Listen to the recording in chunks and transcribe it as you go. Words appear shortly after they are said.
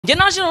nge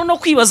naje no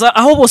kwibaza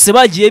aho bose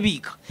bagiye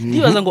biga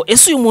ndibaza ngo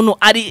ese uyu muntu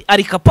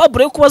ari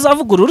capable yo kuba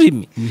azavuga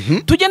ururimi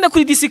tugende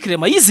kuri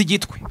disclaimer yize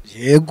igitwe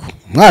yego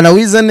mwana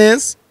wize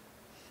neza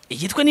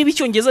igitwe niba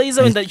icyongereza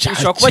yize wenda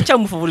gishobora kuba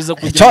cyamufavoriza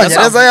kugira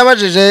icyongereza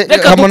yabajije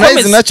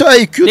Harmonize nacyo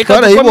IQ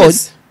twarayibonye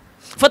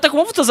fata ku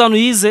mavuta zanu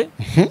yize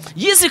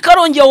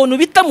karongera wonu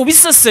bita mu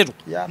bisesero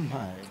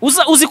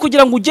uzi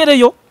kugira ngo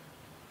ugereyo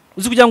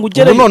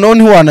noneho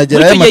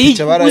ntiwanagera aya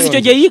matike barayo uzi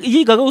cyo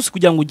yigaga uzi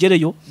kugira ngo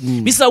ugereyo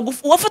bisaba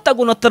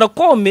wafataga na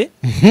tarakome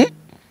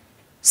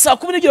saa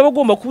 10 n'ibyo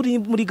bagomba kuri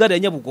muri gare ya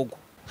Nyabugogo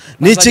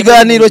ni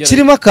ikiganiro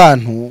kirimo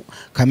akantu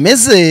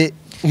kameze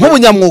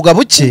nk'ubunyamwuga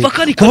buke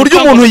ku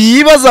buryo umuntu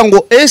yibaza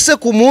ngo ese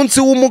ku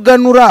munsi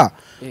w'umuganura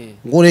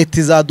ngo leta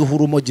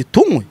izaduhura urumogi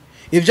tunywe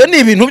ibyo ni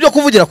ibintu byo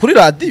kuvugira kuri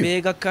radio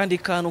bega kandi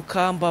kantu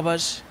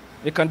kambabaje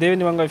reka ndebe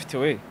niba ngabifite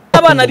we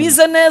abana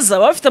bize neza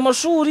bafite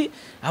amashuri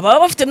aba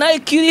bafite na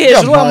IQ iri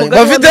hejuru wa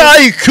mugabo bafite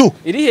IQ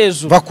iri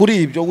hejuru bakuri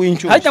ibyo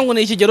wincyuye hajya ngo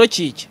ni ikigero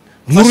kiki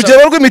mu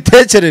rugero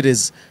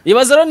rw'imitekerereze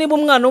ibaza rero niba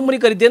umwana wo muri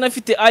garden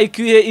afite IQ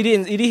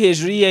iri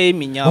hejuru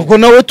y'iminyabo ubwo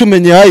nawe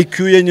tumenye IQ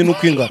ye nyine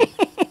uko ingana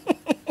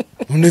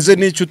uneze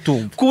n'icyo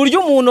utumva ku buryo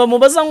umuntu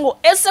bamubaza ngo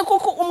ese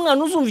koko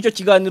umwana uzumva icyo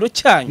kiganiro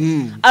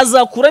cyanyu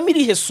azakuramo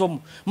irihe somo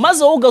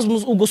maze wowe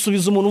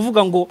ugusubiza umuntu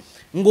uvuga ngo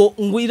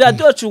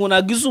radio yacu ngo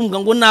nagizumva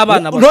ngo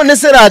nabana none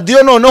se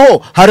radio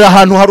noneho hari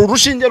ahantu hari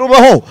urushinge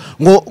rubaho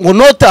ngo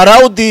not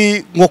allowed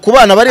ngo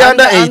kubana bari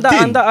under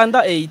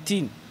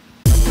 18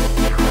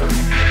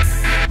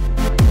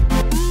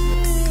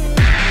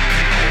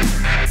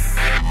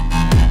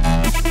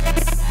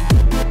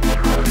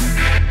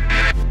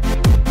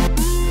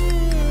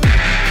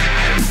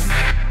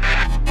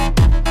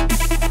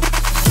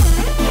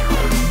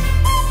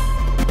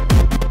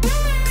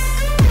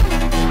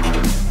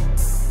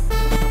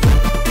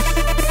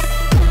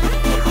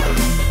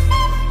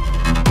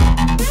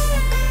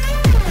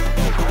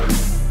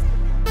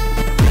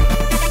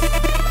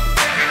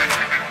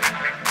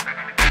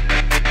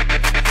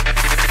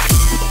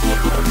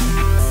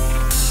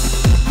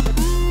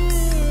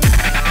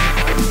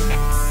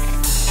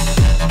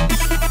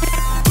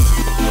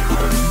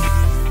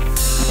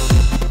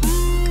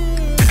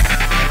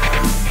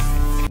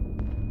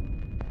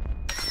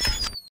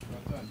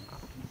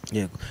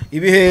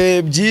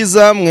 ibihe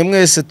byiza mwe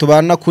mwese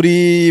tubana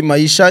kuri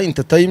Maisha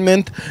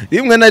Entertainment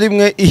rimwe na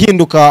rimwe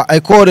ihinduka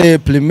école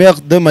primaire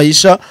de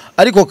Maisha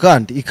ariko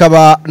kandi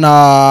ikaba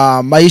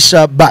na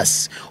Maisha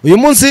Bus uyu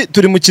munsi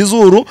turi mu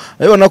Kizuru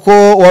abibona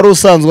ko wari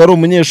usanzwe ari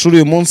umunyeshuri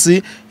uyu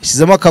munsi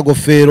ishyizemo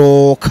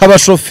akagofero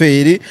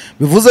k'abashoferi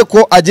bivuze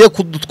ko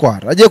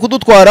agiye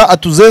kudutwara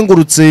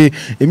atuzengurutse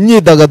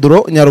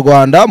imyidagaduro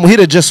nyarwanda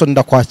muhire Jason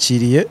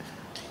ndakwakiriye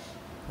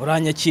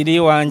uranyakiriye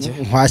wanjye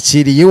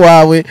nkwakiriye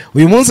iwawe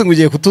uyu munsi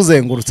ngugiye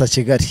kutuzengurutsa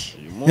Kigali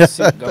uyu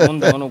munsi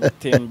gahunda no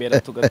gutembera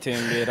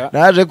tugatembera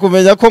naje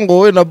kumenya ko ngo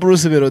wowe na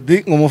Bruce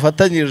Melody ngo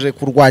mufatanyije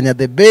kurwanya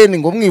The Ben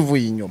ngo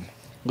mwivuye inyuma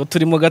ngo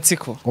turi mu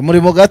gatsiko ngo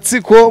muri mu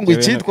gatsiko ngo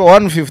icyitwa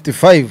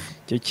 155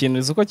 icyo kintu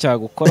uzuko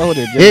cyagukoraho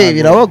urebye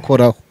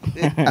birabakoraho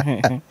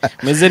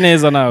meze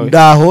neza nawe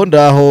ndaho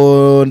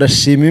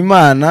ndashima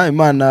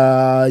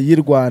imana y'u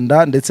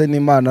Rwanda ndetse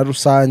n'Imana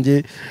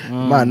rusange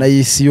Imana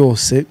y'isi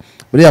yose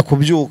buriya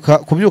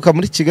kubyuka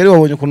muri Kigali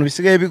wabonye ukuntu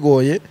bisigaye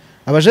bigoye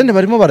abajene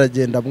barimo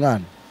baragenda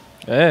mwana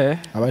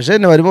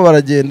abajene barimo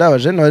baragenda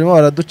abajene barimo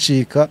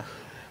baraducika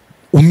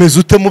umeze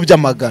ute mu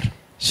by'amagara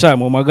sha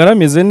mu magara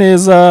ameze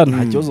neza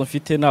nta kibazo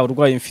mfite nta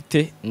urwaye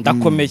mfite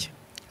ndakomeye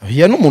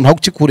ya n'umuntu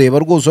hakukikureba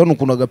rwose hano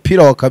ukuntu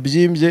agapira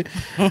wakabyimbye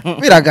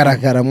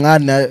biragaragara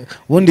mwana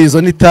ubundi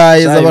izo ni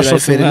taye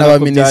z'abashoferi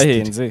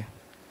n'abaminisitiri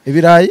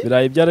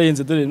ibirayi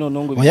byarahenze dore none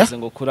ngo bize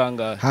ngo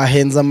kuranga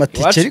hahenze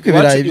amatike ariko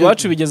ibirayi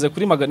iwacu bigeze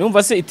kuri magana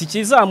umva se itike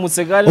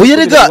izamutse gare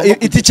uyerega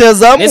itike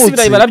yazamutse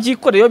ibirayi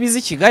barabyikoreye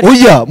bizi Kigali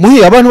oya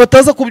muhi abantu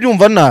bataza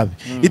kubyumva nabi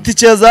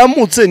itike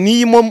yazamutse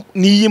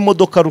niyi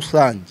modoka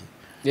rusange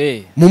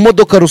mu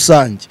modoka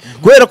rusange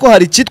kubera ko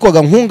hari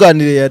cyitwaga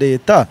nkunganire ya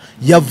leta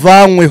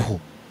yavanyweho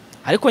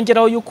ariko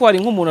ngeraho yuko hari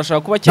nk'umuntu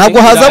ashaka kuba cyane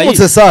ntabwo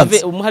hazamutse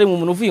sanze hari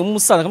umuntu uvuye mu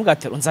Musanze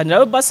akamubwira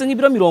nzanira base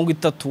nk'ibiro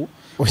 30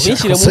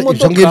 ubishyire mu modoka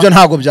ibyo ngibyo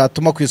ntabwo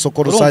byatuma ku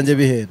isoko rusange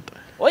bihenda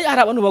oya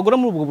hari abantu bagura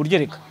muri ubwo buryo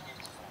reka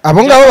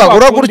abo ngabo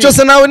bagura gutyo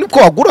se nawe niko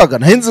waguraga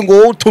nahinze ngo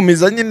wowe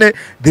utumiza nyine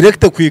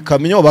direct ku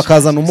ikamyo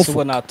bakazana umufuka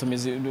ubwo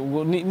natumiza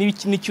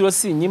ni kiro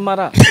si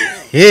nyimara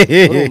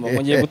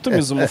ngiye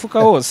gutumiza umufuka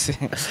wose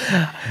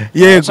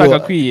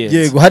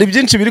yego hari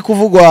byinshi biri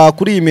kuvugwa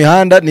kuri iyi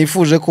mihanda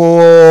nifuje ko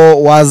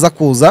waza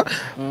kuza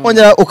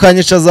ongera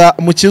ukanyicaza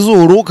mu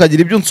Kizuru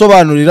ukagira ibyo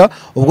unsobanurira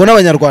ubwo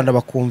n'abanyarwanda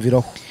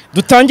bakumviraho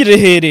dutangire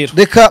herero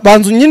reka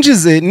banzu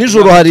nyinjize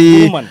nijoro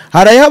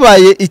hari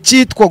habaye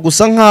icyitwa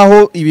gusa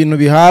nkaho ibintu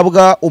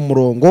bihabwa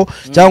umurongo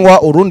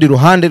cyangwa urundi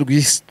ruhande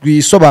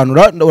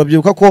rwisobanura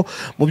babyibuka ko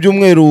mu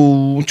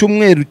byumweru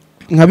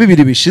nka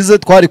 2 bishize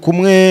twari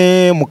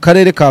kumwe mu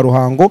karere ka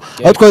Ruhango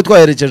aho twari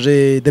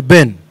twaherekeje The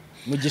Ben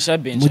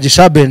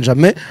Mugisha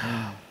Benjamin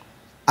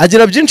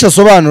agira byinshi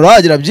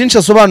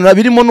asobanura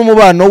birimo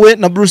n'umubano we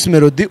na Bruce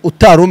Melody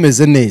utari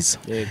umeze neza.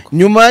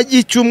 Nyuma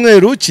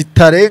y'icyumweru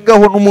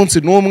kitarengaho n'umunsi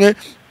n'umwe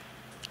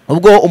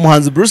ubwo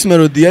umuhanzi Bruce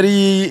Melody yari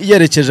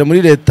yerekeje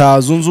muri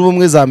leta zunze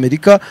ubumwe za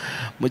Amerika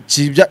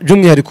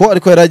by'umwihariko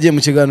ariko yari agiye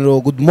mu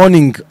kiganiro Good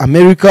Morning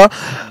America,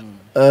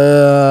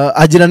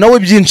 agira nawe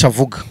byinshi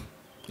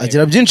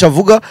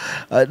avuga.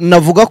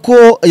 Navuga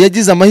ko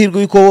yagize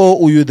amahirwe yuko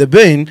uyu The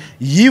Ben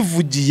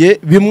yivugiye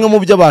bimwe mu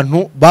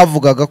by'abantu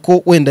bavugaga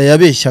ko wenda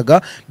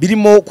yabeshyaga,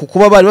 birimo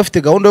kuba bari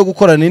bafite gahunda yo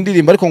gukorana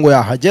indirimbo ariko ngo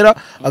yahagera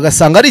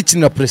agasanga ari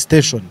ikinira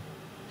PlayStation.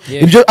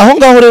 Ibyo aho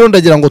ngaho rero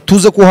ndagira ngo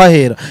tuze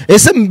kuhahera.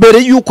 Ese mbere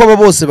yuko aba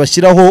bose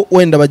bashyiraho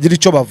wenda bagira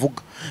icyo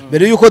bavuga,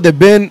 mbere yuko The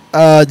Ben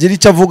agira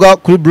icyo avuga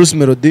kuri Bruce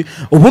Melody,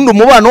 ubundi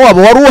umubano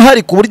wabo wari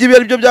uhari ku buryo ibyo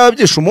ari byo byaba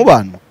byishe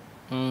umubano.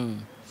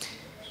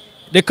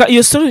 Reka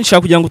iyo story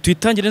nshaka kugira ngo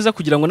tuyitangire neza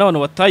kugira ngo n'abantu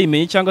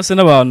batayimenye cyangwa se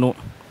n'abantu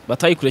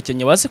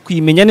batayikurekenye baze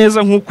kuyimenya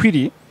neza nk'uko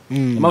iri.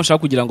 Impamvu nshaka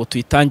kugira ngo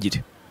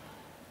tuyitangire,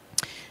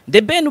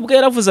 The Ben ubwo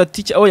yaravuze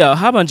ati oya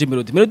habanje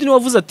Melody niwe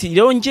wavuze ati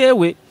rero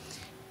njyewe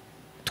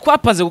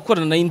twapanze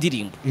gukorana na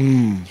indirimbo.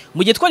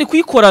 Mu gihe twari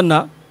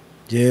kuyikorana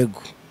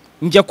yego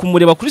njya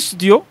kumureba kuri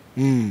studio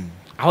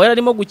aho yari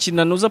arimo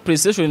gukina nuza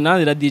PlayStation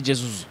na DJ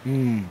Zuzu.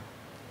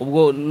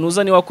 Ubwo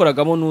nuza ni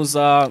wakoragamo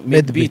nuza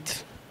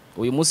Medbeat.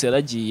 Uyu munsi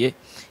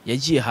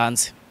yagiye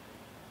hanze.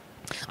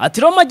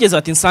 Ati rero mageze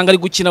ati nsanga ari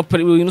gukina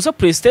nuza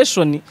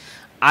PlayStation,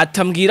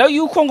 atambwira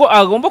yuko ngo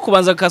agomba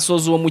kubanza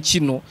akasoza uwo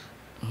mukino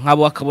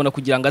nkabo akabona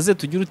kugira ngo aze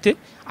tugire ute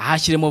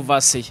ahashyiremo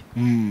vase ye.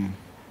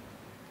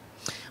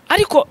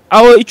 Ariko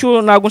aho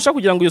icyo nago nshaka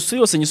kugira ngo iyo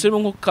suri yose nyisubiremo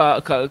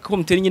nko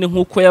komuteri nyine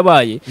nkuko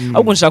yabaye,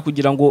 ahubwo nshaka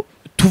kugira ngo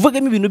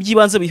tuvugemo ibintu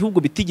by'ibanze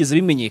bihugu bitigeze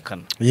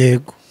bimenyekana.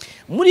 Yego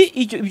muri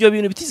ibyo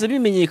bintu bitigeze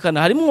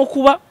bimenyekana harimo nko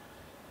kuba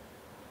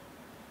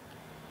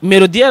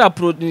Melody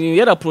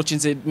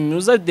yaraprochinze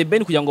muza The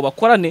Ben kugira ngo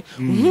bakorane,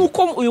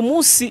 nkuko uyu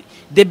munsi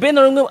The Ben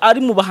ari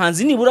mu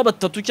bahanzi nibura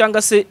batatu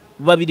cyangwa se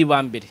babiri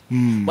ba mbere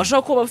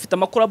bashaka ko bafite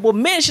amakorabo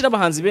menshi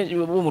n'abahanzi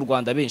bo mu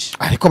Rwanda benshi,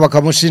 ariko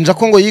bakamushinja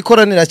ko ngo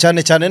yikoranira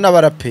cyane cyane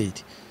n'abaraperi.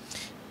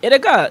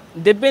 Erega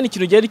The Ben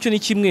ikintu gihe aricyo ni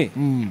kimwe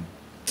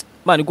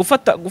mani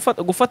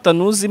gufata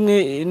nuzi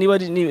imwe niba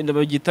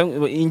bagita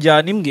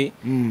injyana imwe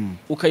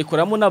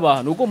ukayikoramo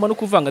n'abantu ugomba no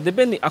kuvanga. The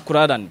Ben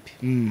akora R&B.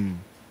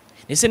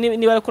 Ese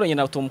niba yarakoranye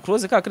na Tom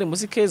Close kari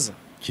muzi keza.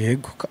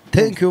 Yego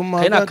thank you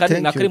mama, thank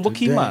you nakarembo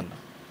k'Imana.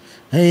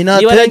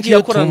 Niba yagiye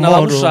akorana na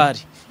Babushari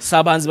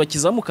sabanzi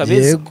bakizamuka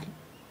beza.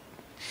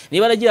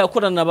 Niba yagiye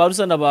akorana na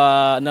Baruza na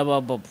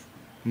Babu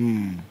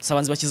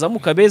sabanzi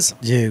bakizamuka beza.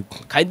 Yego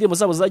kandi mu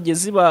zabo zagiye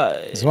ziba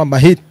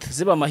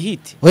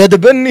amahit. Oya The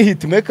Ben ni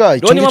hit maker,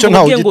 icyo nicyo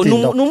ntawe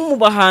ugitinda. Mu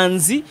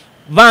bahanzi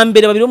ba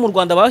mbere babiri mu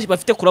Rwanda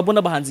bafite Colabo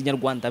n'abahanzi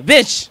nyarwanda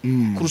benshi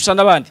kurusha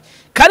n'abandi,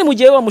 kandi mu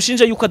gihe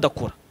bamushinja yuko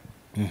adakora.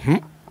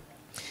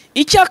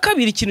 Icya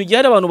kabiri ikintu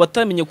gihari abantu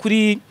batamenye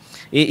kuri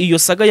iyo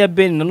saga ya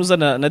Ben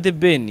na The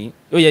Ben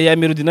ya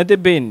Melody na The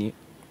Ben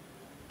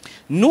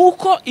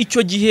nuko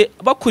icyo gihe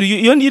bakuriye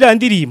iyo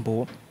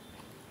ndirimbo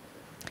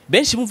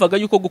benshi bumvaga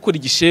yuko gukora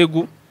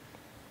igishegu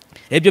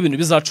ibyo bintu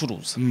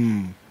bizacuruza.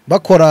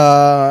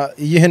 Bakora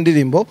iyihe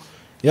ndirimbo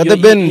ya The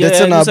Ben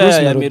ndetse na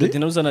Bruce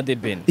Melody na The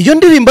Ben. Iyo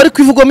ndirimbo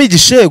ariko ivugwamo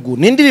igishegu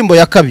ni indirimbo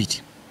ya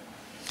kabiri.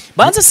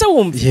 Banze se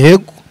wumve.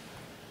 Yego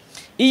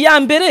iya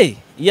mbere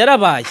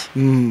yarabaye.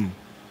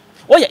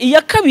 Oya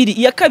iya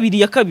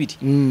kabiri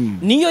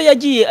niyo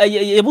yagiye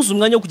yabuze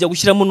umwanya wo kujya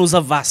gushyiramo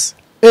nuza vase.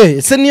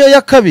 Se niyo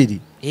ya kabiri.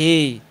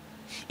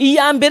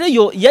 Iya mbere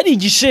yo yari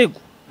igishego.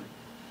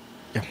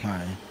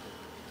 Yampaye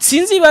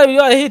sinzi bari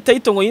bahita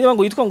yitongo yine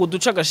ngo yitwa ngo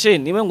ducagashene,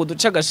 niba ngo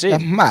ducagashene.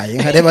 Yampaye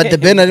nkareba The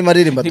Ben ari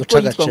maririmba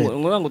ducagashene.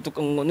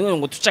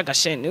 Ngo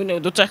ducagashene, niwe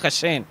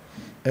ducagashene.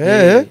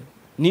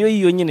 Niyo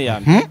yiyo nyine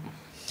yambe.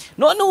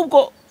 None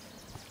ubwo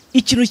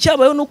ikintu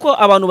cyabayeho nuko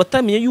abantu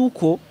batamenye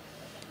yuko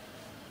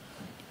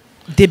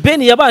The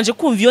Ben yabanje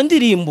kumva iyo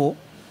ndirimbo,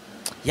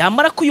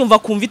 yamara kuyumva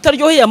kumva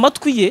itaryoheye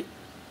amatwi ye,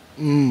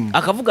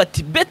 akavuga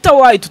ati better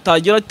why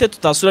tutagera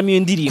tutasuramo iyo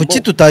ndirimbo,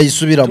 kuki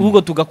tutayisubiramo,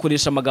 ubwo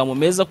tugakoresha amagambo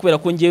meza kubera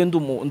ko ngewe ndi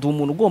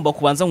umuntu ugomba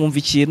kubanza nkumva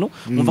ikintu,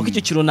 numva ko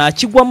icyo kintu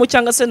nakigwamo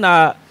cyangwa se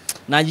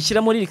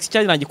nagishyiramo lyrics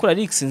cyangwa nagikora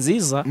lyrics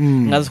nziza,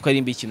 mwaza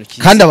tukarimba ikintu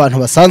cyiza. Kandi abantu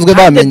basanzwe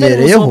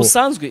bamenyereyeho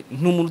basanzwe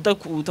ntumuntu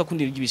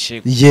utakundira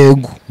iby'ibishego.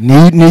 Yego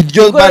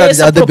niryo bara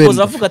rya The Ben.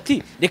 Avuga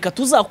ati reka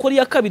tuzakora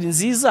iya kabiri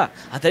nziza,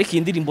 atari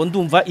iyi ndirimbo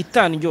ndumva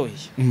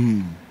itanryoheye.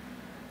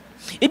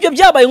 Ibyo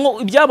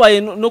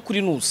byabaye no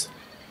kuri Nusa.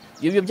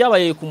 Ibyo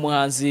byabaye ku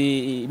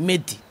muhanzi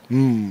Medi.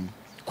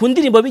 Ku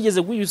ndirimbo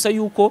bigeze guyusa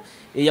yuko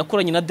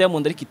yakoranye na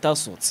Diamond ariko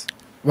itasotse.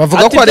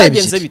 Bavuga ko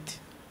arebye bite.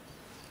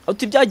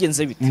 Ati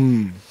byagenze bite.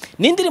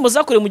 Ni indirimbo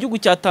zakorewe mu gihugu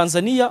cya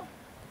Tanzania,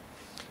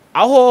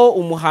 aho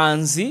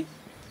umuhanzi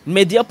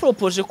Media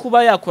propose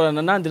kuba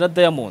yakorana nandi na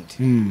Diamond.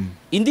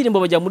 Indirimbo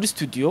bajya muri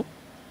studio,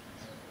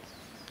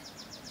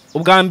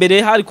 ubwa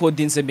mbere hari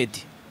codinze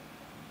Medi.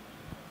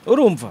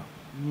 Urumva?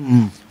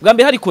 Ubwa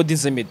mbere hari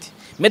codinze Medi.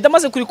 Medi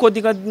amaze kuri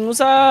codinga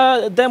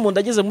Nusa Diamond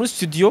ageze muri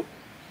studio,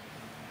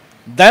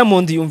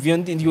 Diamond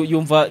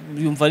yumva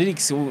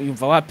lyrics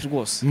yumva wapi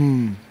rwose.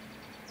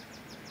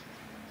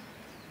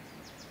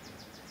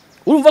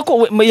 Urumva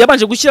ko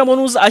yabanje gushyiramo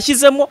nuza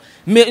ashyizemo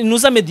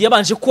nuza Meddy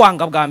yabanje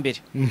kwanga bwa mbere.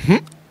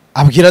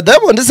 Abwira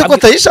Diamond se ko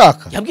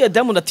atayishaka. Yabwiye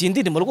Diamond ati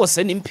indirimbo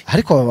rwose ni mbi.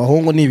 Ariko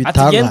abahungu ni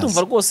ibitangaza. Ati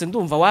ndumva rwose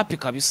ndumva wapi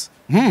kabisa.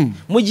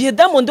 Mu gihe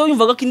Diamond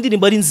yumvaga ko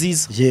indirimbo ari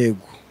nziza.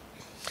 Yego.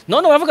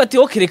 None baravuga ati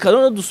okay reka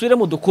none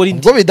dusubiremo dukora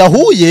indi. Ubwo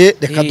bidahuye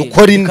reka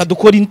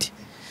dukora indi.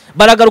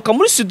 Baragaruka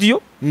muri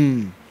studio.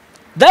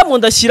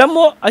 Diamond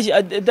ashyiramo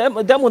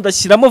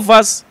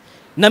verse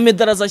na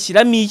Meddy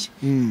azashyiramo iye.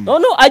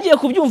 None agiye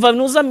kubyumva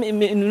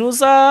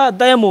nuza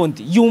Diamond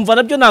yumva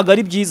nabyo nago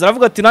ari byiza.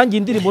 Aravuga ati nanjye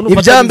indirimbo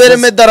numva. Ibya mbere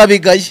Meddy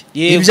arabigaye.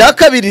 Ibya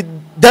kabiri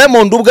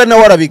Diamond ubwe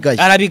nawe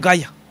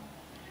arabigaya.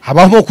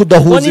 Habamo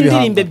kudahuza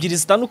ibihanga. Indirimbo ebyiri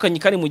zitandukanye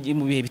kandi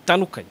mu bihe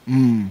bitandukanye.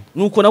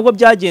 Nuko nabwo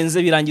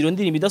byagenze birangira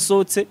indirimbo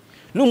idasohotse.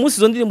 N'umunsi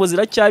izo ndirimbo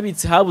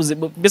ziracyabitse habuze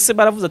bese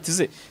baravuze ati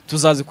ze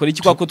tuzazikora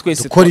iki kwako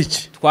twese ko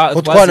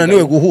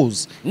twananiwe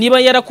guhuza. Niba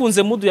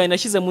yarakunze mudu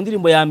yanashyize mu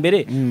ndirimbo ya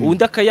mbere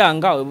ubundi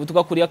akayanga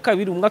tugakora ya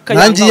kabiri umwe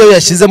akayanga. Nanjye iyo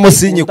yashyizemo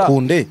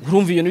sinyikunde.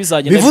 Urumva ibintu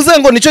bizagenda. Bivuze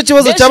ngo nico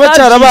kibazo cyaba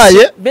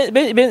cyarabaye.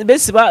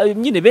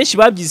 Nyine benshi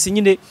babyise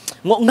nyine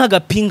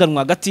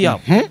nk'agapinganwa hagati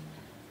yabo.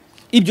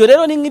 Ibyo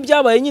rero ni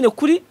nk'ibyabaye nyine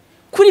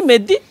kuri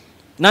Meddy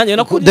nanjye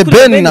na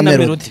kuri na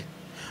Melody.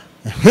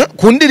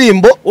 Ku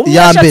ndirimbo ya mbere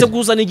yashatse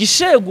kuzana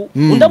igishegu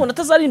undabona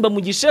atazarimba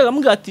mu gishegu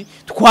amubwira ati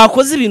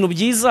twakoze ibintu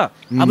byiza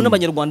abo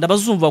n'abanyarwanda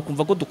bazumva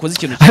bakumva ko dukoze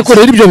ikintu cyiza. Ariko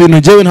rero ibyo bintu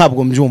jewe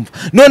ntabwo mbyumva.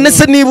 None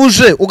se niba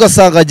uje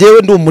ugasanga jewe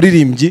ndi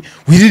umuririmbyi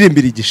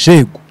wiririmbira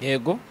igishegu,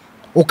 yego,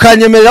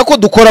 ukanyemerera ko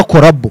dukora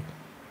Colabo,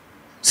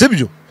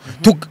 sibyo?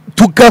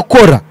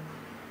 Tugakora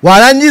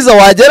warangiza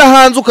wagera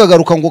hanze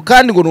ukagaruka ngo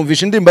kandi ngo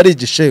numvishe indirimbo ari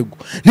igishegu,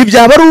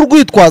 ntibyaba ari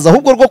urwitwaza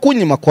ahubwo rwo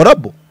kunyima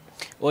Colabo?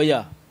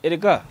 Oya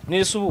erega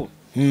nese ubu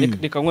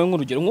reka nkwe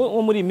nk'urugero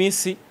nko muri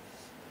minsi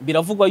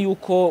biravugwa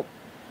yuko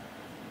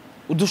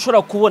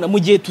udushobora kubona mu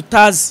gihe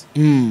tutazi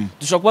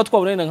dushobora kuba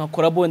twabona nka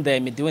Colabo wenda ya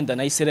Meddy wenda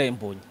na Israel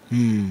Mbonye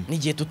ni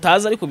gihe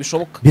tutazi ariko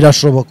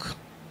birashoboka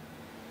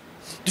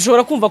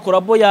dushobora kumva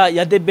Colabo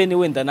ya Debeni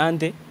wenda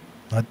nande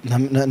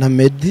na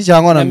Meddy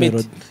cyangwa na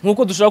Melody,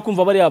 nkuko dushobora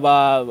kumva bari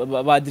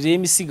ba Dre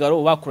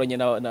misigaro bakuranye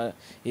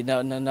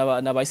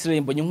na ba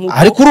Israel Mbonye nkuko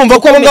ariko urumva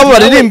ko abo ngabo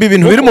baririmba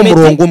ibintu biri mu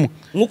murongo umwe,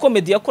 nkuko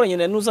Meddy yakoranye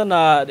na nuza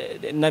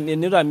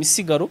na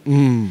misigaro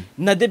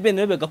na Debeni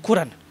we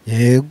bagakorana,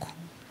 yego,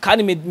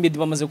 kandi Meddy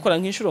bamaze gukora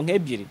nk'inshuro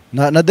nk'ebyiri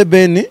na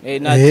Debeni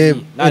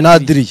na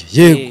Dre,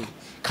 yego,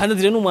 kandi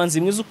Dre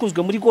n'umuhanzi mwiza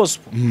ukunzwe muri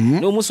gospel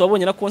niwo munsi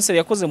wabonye na concert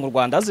yakoze mu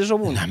Rwanda azejo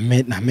bundi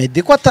na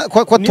Meddy ko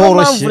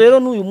atoroshye. Rero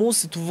n'uyu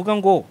munsi tuvuga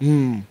ngo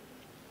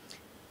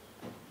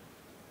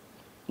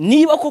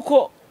niba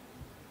koko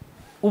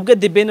ubwe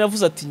Debeni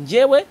yavuze ati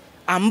ngewe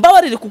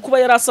ambabarire kuko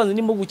yarasanze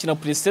nimo gukina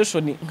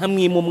PlayStation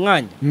nkamwima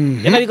umwanya,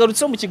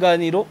 yanabigarutse mu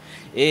kiganiro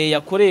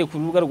yakoreye ku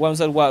rubuga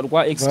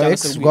rwa X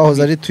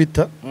rwahoze ari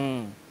Twitter.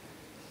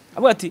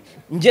 Avuga ati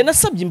nge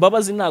nasabye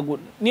imbabazi nago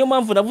niyo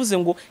mpamvu navuze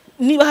ngo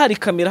niba hari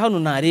kamera hano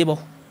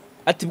narebaho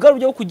ati bwa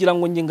rujyo kugira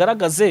ngo nge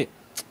ngaragaze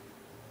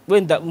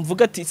wenda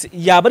mvuga ati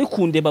yaba ari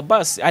kundeba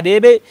basi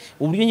arebe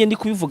uburyo nge ndi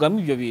kubivugamo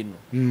ibyo bintu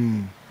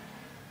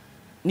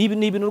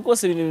ni ibintu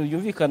rwose ibintu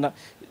byumvikana.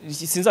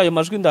 Sinzayo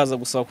majwi ndaza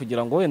gusaba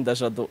kugira ngo wenda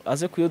Jado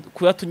aze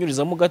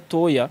kuyatunyurizamo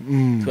gatoya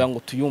kugira ngo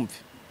tuyumve.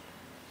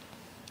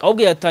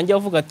 Ahubwo yatangiye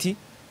avuga ati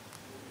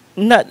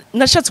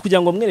nashatse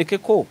kugira ngo mwereke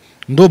ko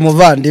ndi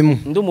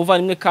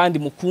umuvandimwe kandi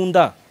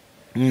mukunda,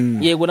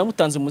 yego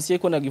namutanze umunsi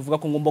ko nagivuga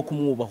ko ngomba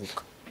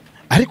kumwubahuka.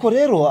 Ariko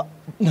rero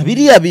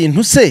nabiriya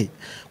bintu se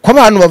ko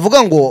abantu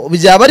bavuga ngo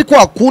byaba ari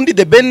kwa kundi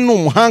Debeni ni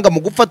umuhanga mu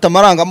gufata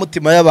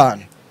amarangamutima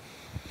y'abantu,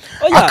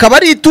 akaba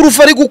ari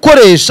iturufu ari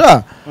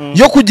gukoresha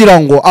yo kugira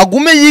ngo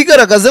agume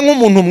yigaragaze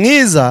nk'umuntu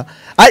mwiza,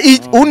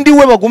 undi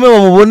we bagume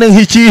bamubone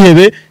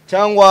nk'ikihebe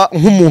cyangwa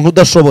nk'umuntu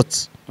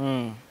udashobotse.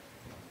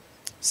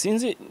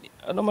 Sinzi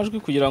ano majwi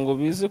kugira ngo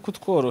bize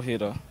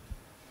kutworohera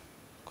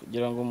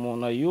kugira ngo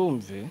umuntu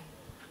ayumve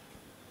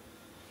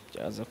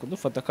byaza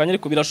kudufata kanya,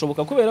 ariko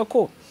birashoboka kubera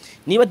ko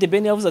niba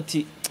Debeni yavuze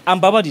ati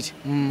ambabarire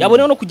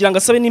yaboneho no kugira ngo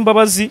asabe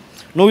n'imbabazi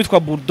no witwa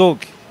Bulldog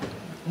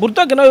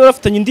nawe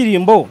bafitanye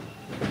indirimbo,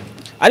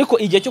 ariko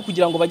igihe cyo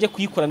kugira ngo bajye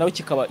kuyikora nawe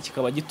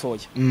kikaba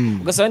gitoya.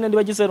 Ugasanga niba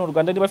bageze mu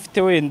Rwanda niba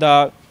afite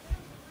wenda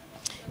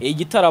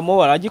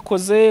igitaramo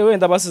aragikoze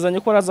wenda basezanye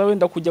ko araza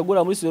wenda kujya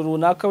gura muri studio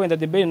runaka, wenda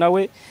Debeni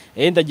nawe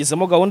yenda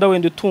agizemo gahunda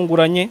wenda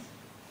itunguranye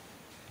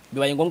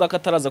bibaye ngombwa ko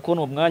ataraza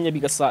kubona umwanya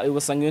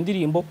bigasanga iyo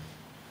ndirimbo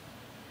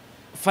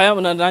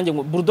Fire nanjye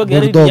Bulldog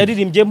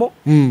yaririmbyemo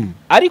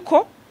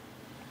ariko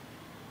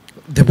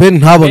Debeni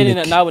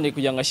ntaboneke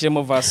kugira ngo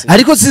ashyiremo verse,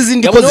 ariko si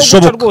izindi ko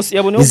zishoboka,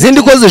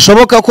 izindi ko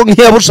zishoboka ko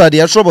nk'iya Bushari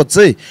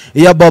yashobotse,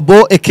 iya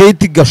Babo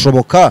Ekate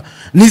gashoboka,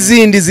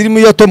 n'izindi zirimo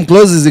iyo Tom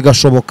Close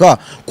zigashoboka,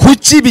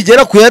 kuki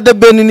bigera ku ya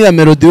Debeni n'iya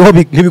Melody ho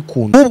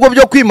ntibikunda? Ubwo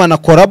byo kwimana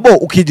Colabo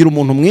ukigira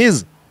umuntu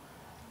mwiza.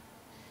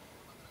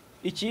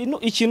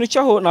 Ikintu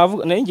cyaho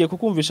navuga ngiye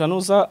kukumvisha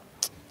nuza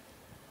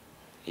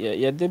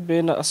ya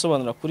Debeni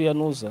asobanura kuri ya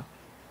nuza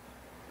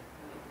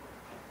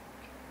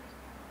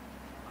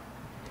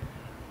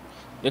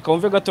reka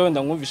wumve gato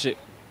wenda nkumvishe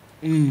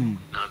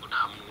ntabwo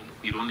nta muntu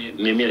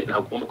irone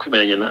ntagomba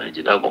kwimeranya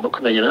nanjye ntagomba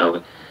kwimeranya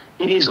nawe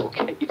it is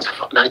okay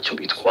ntacyo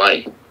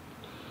bitwaye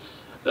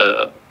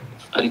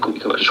ariko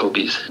bikaba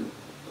showbiz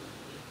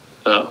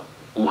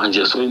umuhanzi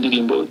yasohoye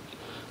indirimbo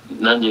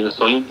nanjye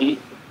nasohoye indi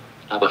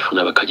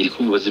abafana bakagira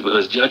ikumva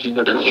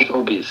bazijudginga that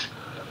showbiz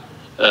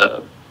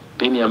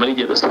bene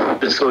yamarige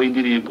basohoye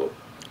indirimbo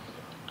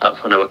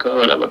abafana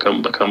bakabara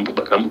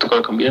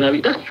bakamubwira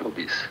nabi that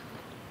showbiz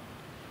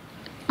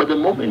but the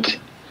moment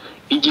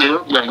igihe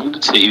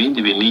byahindutse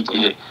ibindi bintu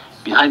igihe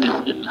behind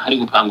hari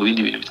gupanga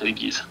ibindi bintu bitari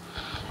byiza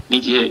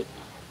n'igihe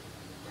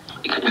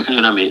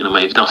ikajya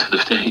na evidence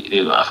dufite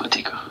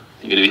afatika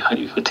ibintu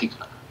bihari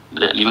bifatika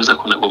nibaza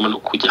ko nagomba no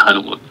kujya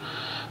hano ngo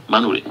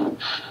manure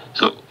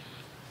so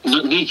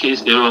ngiyi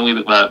case rero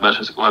bamwe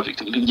bashatse kuba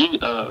victim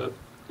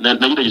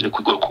nagerageje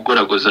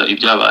kugoragoza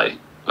ibyabaye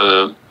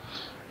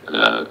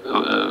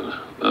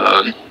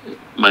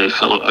my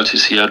fellow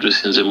artist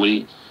yadusinze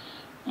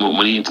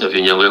muri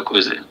interview nyango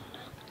yakoze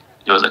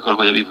yabaza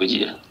ko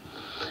yabivugiye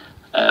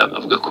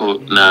avuga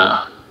ko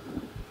na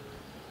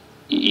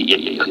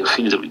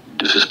yafinze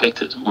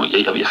disrespected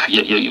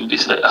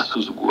yumvise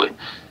asuzuguwe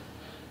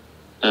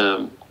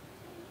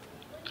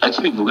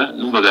akibivuga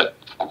numvaga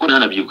kuko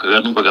ntanabyukaga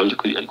numvaga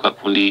by'ukuri ariko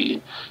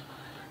akundi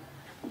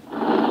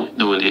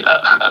n'ubundi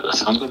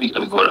asanzwe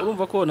abikora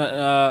urumva ko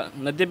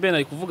na Deben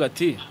ari kuvuga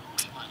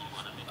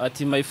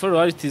ati my fellow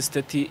artist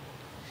ati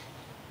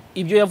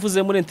ibyo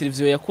yavuze muri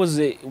interview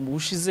yakoze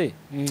ubushize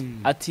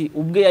ati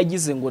ubwe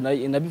yagize ngo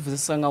nabivuze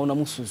sa nkaho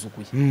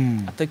namusuzuguye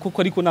ati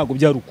kuko ariko ntago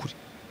byari ukuri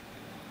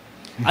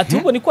ati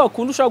ubwo ni kwa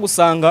kundi ushaka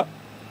gusanga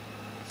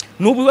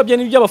n'ubu babye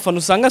n'ibyo abafana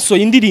usanga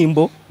soye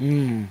indirimbo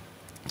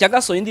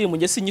cyangwa soye indirimbo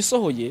nge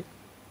sinyisohoye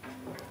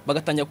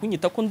bagatangira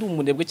kunyita ko ndi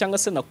umunebwe cyangwa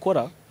se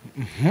nakora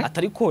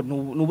atari ko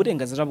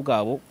n'uburenganzira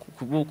bwabo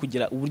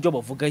kugira uburyo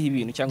bavugaho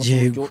ibintu cyangwa se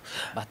uburyo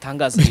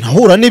batangaza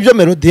nahura n'ibyo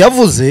Melody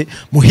yavuze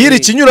muhira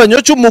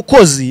ikinyuranyo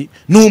cy'umukozi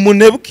ni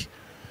umunebwe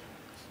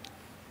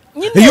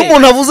iyo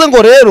umuntu avuze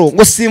ngo rero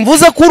ngo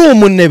simvuze ko uri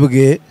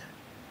umunebwe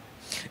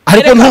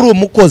ariko nturi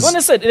umukozi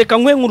none se reka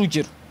nkwe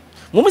nk'urugero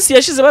mu minsi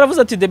yashize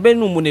baravuze ati Deben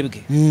ni umunebwe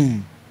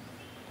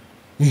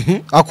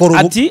akora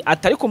ati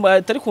atari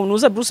ko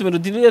nuza Bruce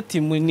Melody ati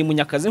ni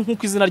munyakazi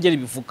nkuko izina rye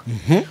ribivuga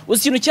uzi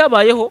ikintu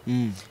cyabayeho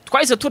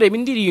twahise tureba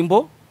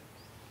indirimbo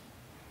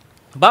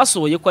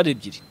basohoye ko ari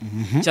ebyiri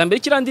cyambere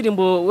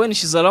kirandirimbo when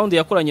she's around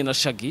yakoranye na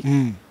Shaggy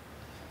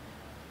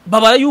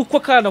babara yuko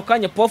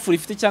kanya powerful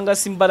ifite cyangwa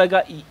se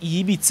imbaraga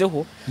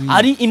yibitseho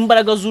ari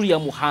imbaraga zuriya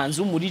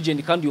muhanzi muri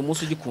legend kandi uyu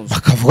munsi ugikunze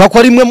bakavuga ko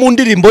ari imwe mu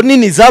ndirimbo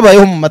nini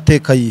zabayeho mu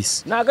mateka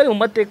y'isi naga ari mu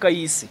mateka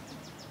y'isi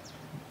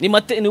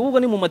ni ubwo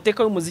ni mu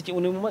mateka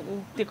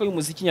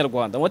y'umuziki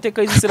nyarwanda mu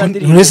mateka y'isi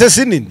ndirimbo nese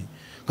sinini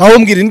kaho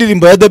mbwira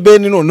indirimbo ya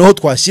Deben noneho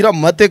twashyira mu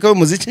mateka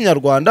y'umuziki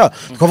nyarwanda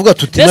tukavuga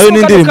tuti nayo ni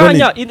indirimbo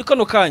ni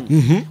kano kanya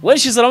when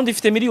she's around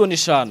ifite miliyoni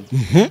 5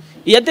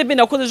 iya Deben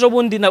yakoze ejo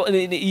bundi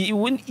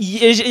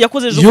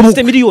yakoze ejo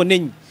ifite miliyoni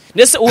 4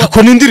 nese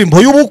uko ni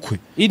indirimbo y'ubukwe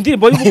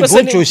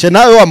se ncyushye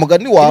nawe wa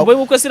mugani wawe indirimbo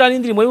y'ubukwe sira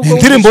indirimbo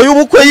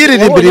y'ubukwe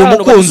yiririmbiriye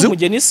umukunzi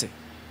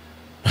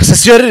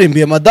se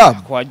yaririmbiye madame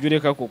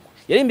kwajureka koko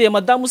yarimbiye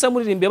madamu usa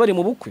muririmbiye bari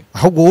mu bukwe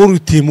ahubwo wowe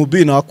uti mu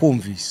bina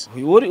akumvise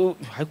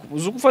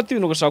uzi gufata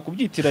ibintu ugashaka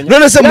kubyitiranya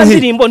none se muhi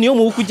ndirimbo niyo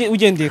mu bukwe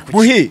ugendeye ku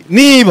muhi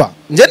niba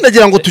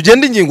ngendagira ngo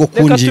tugende ingingo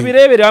kungi reka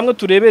tubirebere hamwe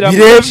turebere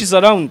hamwe she's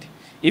around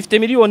ifite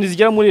miliyoni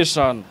zigera muri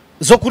 5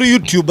 zo kuri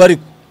YouTube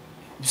ariko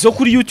zo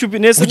kuri YouTube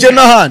nese uje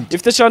n'ahandi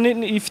ifite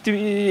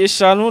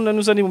 5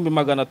 nanuza ni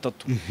 300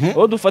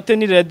 aho dufate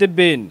ni ya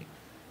Deben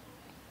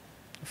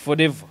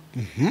forever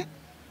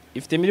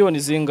ifite miliyoni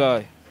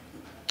zingahe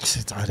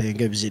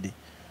arenga ebyiri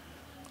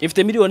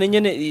ifite miliyoni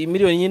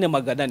nyene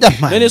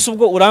 400 none se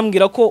ubwo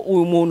urambwira ko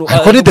uyu muntu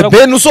ariko ni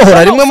Deben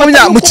usohora rimwe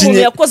mu kinye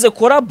yakoze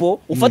Colabo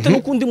ufate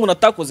n'ukundi muntu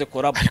atakoze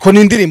Colabo ariko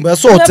ni indirimbo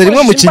yasohotse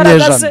rimwe mu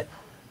kinyejana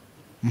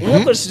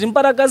yakoresheje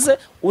imbaraga ze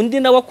undi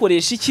nawe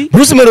akoresha iki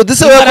Bruce Melody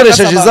se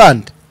yakoresheje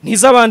izande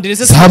ntizabandi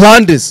nese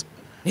zabandeze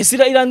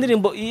nisira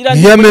irandirimbo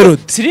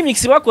Melody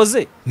remix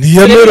bakoze ni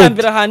ya Melody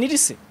yambira ahantu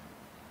se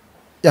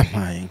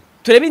yamaye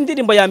turebe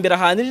indirimbo yambira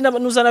ahantu iri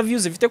n'uzana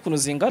views ifite kuno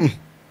zingana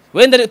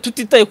wenda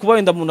tutitaye kuba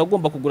wenda umuntu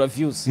agomba kugura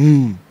views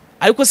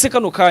ariko se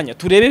kano kanya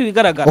turebe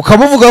bigaragara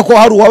ukamuvuga ko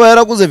hari uwaba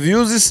yaraguze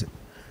views se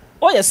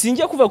oya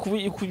singiye kuva ku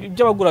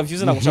by'abagura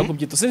views nagushaka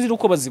kubyita sinzi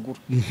uko bazigura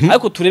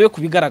ariko turebe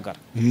kubigaragara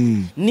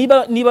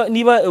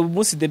niba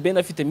umunsi de Ben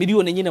afite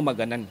miliyoni nyine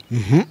 400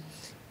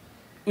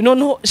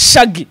 noneho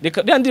Shaggy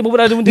reka ndi mu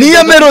burari bundi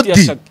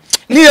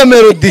niya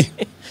melody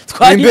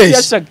twari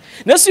ya Shaggy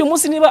nese uyu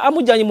munsi niba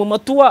amujyanye mu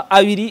matuwa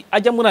abiri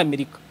ajya muri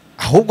Amerika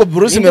ahubwo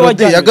Bruce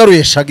Melody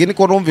yagaruye Shaggy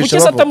niko numvisha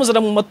babo ukese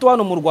atamuzana mu matuwa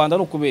no mu Rwanda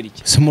no kubera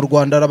iki se mu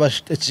Rwanda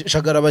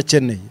arabashagara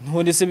bakeneye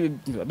none se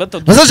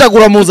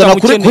bazashagura muzana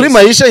kuri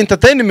Maisha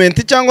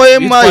Entertainment cyangwa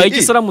MI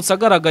igisaramutse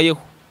agaragayeho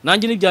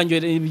nanjye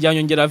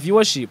n'ibyanyongera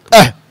viewership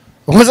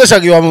ukoze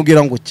Shaggy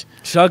wamubwira ngo iki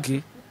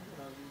Shaggy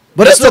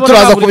buretse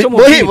turaza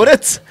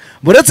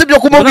buretse ibyo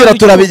kumubwira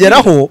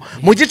turabigeraho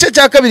mu gice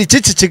cya kabiri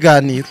cy'iki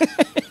kiganiro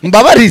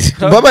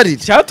mbabarire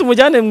cyangwa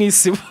tumujyane mu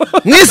isibo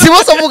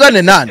se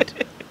avugane nande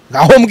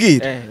ngaho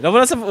mbwira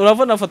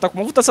urabona afata ku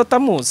mavuta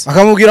asatamuzi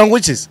akamubwira ngo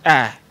ukize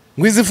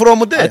ngo izi from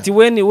there ati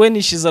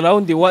when she's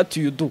around what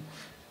you do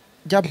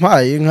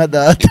Jampaye nka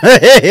data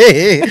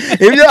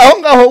ibyo aho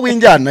ngaho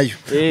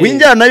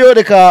winjyanayo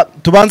reka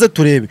tubanze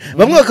turebe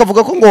bamwe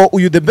bakavuga ko ngo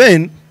uyu The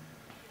Ben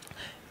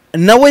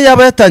nawe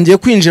yaba yatangiye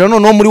kwinjira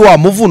noneho muri wa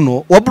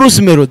muvuno wa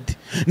Bruce Melody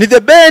ni The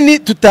Ben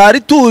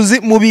tutari tuzi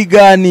mu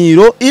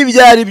biganiro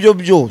ibyo ari byo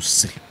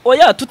byose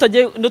oya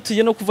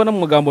tugiye no kuva no mu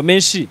magambo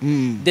menshi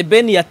The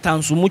Ben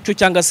yatanze umucyo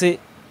cyangwa se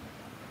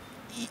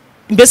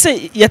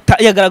mbese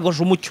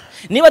yagaragaje umucyo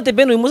niba The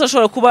Ben uyu munsi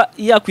ashobora kuba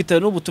yakwitara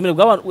n'ubutumire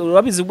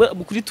bw'ababizi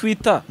kuri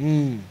Twitter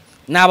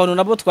ni abantu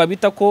nabo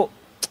twabita ko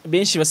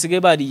benshi basigaye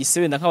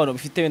bariyise wenda nk'abantu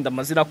bafite wenda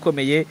amazina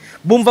akomeye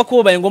bumva ko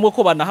babaye ngombwa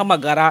ko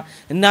banahamagara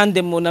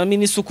nande na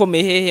minisitiri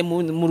ukomeye hehe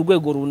mu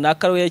rwego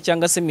runaka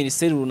cyangwa se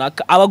minisiteri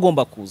runaka aba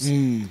agomba kuza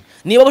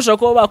niba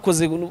bashobora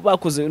kuba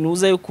bakoze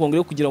nuza yo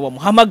kongera kugira ngo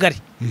bamuhamagare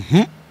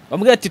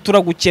bamubwira ati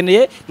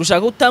turagukeneye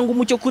dushaka gutanga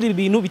umucyo kuri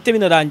ibi bintu bite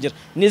binarangira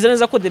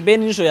neza ko The Ben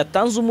nijoro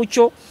yatanze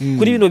umucyo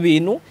kuri bino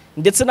bintu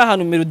ndetse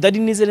n'ahantu Melody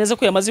neza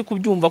ko yamaze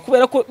kubyumva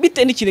kubera ko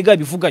bite n'ikiniga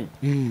bivuganye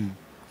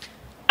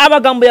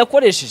abagambo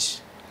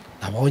yakoresheje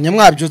abonye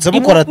mwabyutse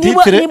mukora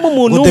titire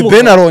ngo The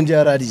Ben arongeye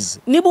ararize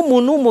niba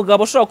umuntu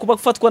w'umugabo ashobora kuba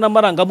afatwa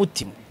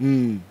n'amarangamutima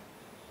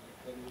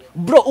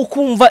bro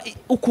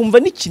ukumva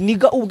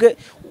n'ikiniga ubwe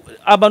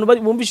abantu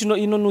bumvisha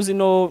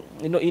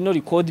ino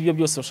record ibyo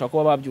byose bashaka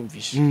kuba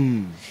babyumvisha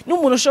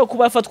n'umuntu ashaka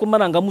kuba yafatwa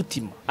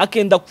amarangamutima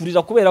akenda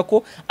kurira kubera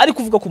ko ari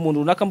kuvuga ku muntu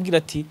runaka ambwira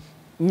ati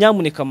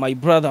nyamuneka my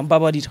brother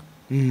mbabarira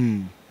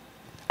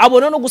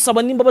abona no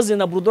gusaba n'imbabazi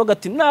na Bulldog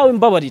ati nawe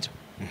mbabarira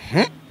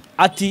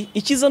ati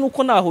ikiza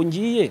nuko naho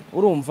ngiye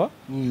urumva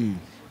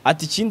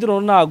ati ikindi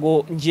no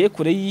nago ngiye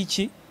kure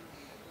y'iki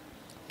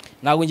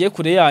nago ngiye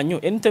kure yanyu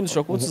anytime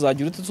dushobora kuba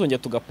tuzagira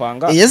tuzongera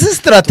tugapanga izi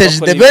strategy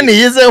The Ben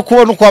yize yo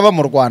kubona uko aba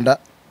mu Rwanda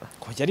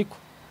kujya ariko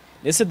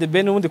ese The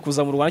Ben ubundi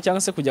kuza mu Rwanda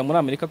cyangwa se kujya muri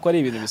Amerika ko ari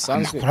ibintu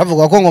bisanzwe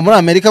uravuga ko ngo muri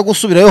Amerika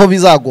gusubirayo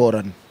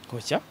bizagorana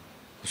kujya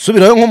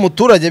gusubirayo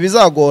nk'umuturage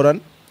bizagorana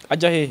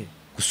ajya hehe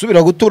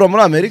gusubira gutura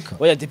muri Amerika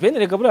oya The Ben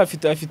rega buri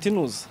afite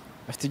inuza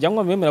afite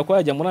ijyanwa mwemera ko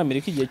yajya muri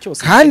Amerika igihe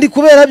cyose kandi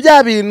kubera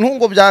bya bintu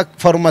ngo bya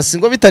farumasi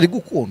ngo bitari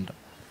gukunda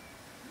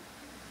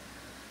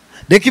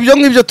reka ibyo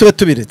ngibyo tube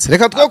tubiretse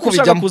reka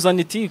twakubijyamo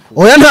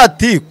oya nta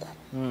tiku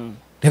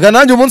reka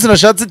nanjye umunsi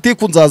nashatse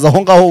itiku nzaza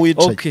aho ngaho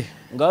wicaye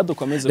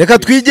reka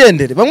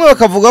twigendere bamwe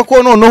bakavuga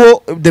ko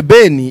noneho The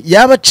Ben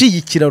yaba aciye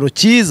ikiraro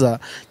cyiza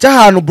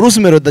cy'ahantu Bruce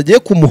Melody agiye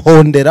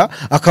kumuhondera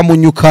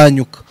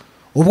akamunyukanyuka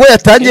ubwo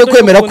yatangiye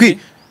kwemera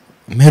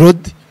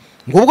Melody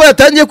ngo ubwo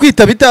yatangiye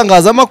kwitaba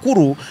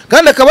itangazamakuru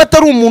kandi akaba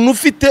atari umuntu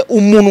ufite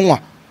umunwa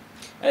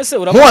ese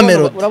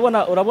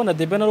urabona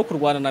The Ben ari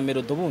kurwana na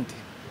Melody ubundi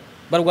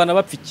barwana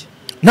bapfike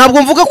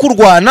ntabwo mvuga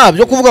kurwana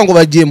byo kuvuga ngo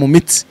bagiye mu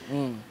mitsi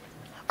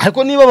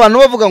ariko niba abantu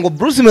bavuga ngo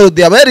Bruce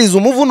Melody yaba yarize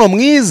umuvuno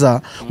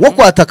mwiza wo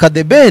kwataka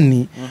The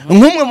Ben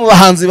nk'umwe mu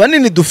bahanzi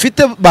banini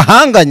dufite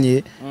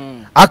bahanganye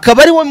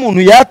akaba ari we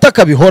muntu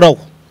yataka bihoraho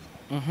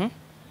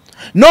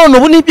none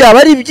ubu ntibyaba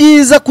ari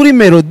byiza kuri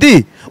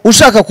Melody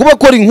ushaka kuba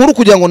akora inkuru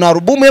kugira ngo na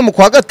album ye mu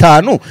kwa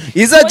gatanu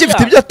izajya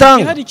ifite ibyo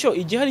atanga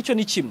igihari cyo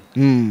ni kimwe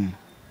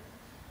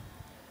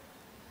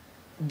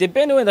The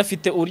Ben wenda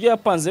afite uburyo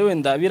yapanze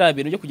wenda biriya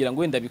bintu byo kugira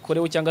ngo wenda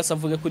bikoreho cyangwa se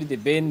avuge kuri The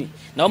Ben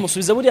nawe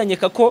musubiza buriya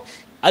nyeka ko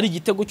ari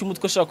igitego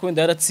cy'umutwe ashaka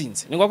wenda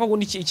yaratsinze ni ngombwa ko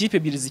ikipe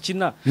ebyiri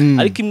zikina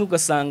ariko imwe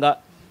ugasanga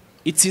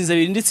itsinze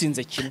biri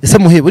nditsinze kimwe ese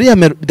muhe buriya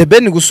The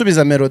Ben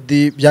gusubiza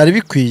Melody byari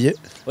bikwiye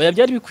oya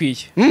byari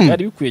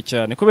bikwiye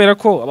cyane kubera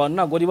ko abantu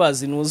ntago ari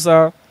bazi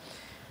nuza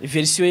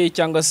version ye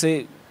cyangwa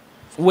se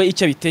we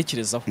icyo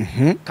bitekerezaho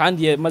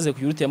kandi yamaze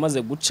kuyuruta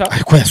yamaze guca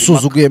ariko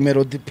yasuzuguye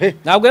Melody pe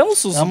ntabwo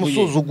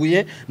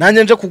yamusuzuguye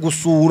nanjye nje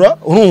kugusura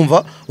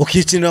urumva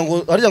ukikinira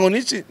ngo arya ngo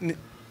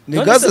ni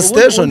gas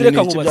station ni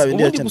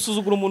ubundi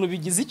gusuzugura umuntu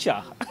bigize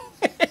icyaha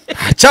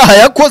cyaha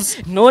yakoze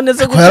none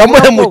se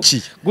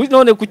yaramuhemukiye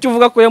none kuki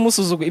uvuga ko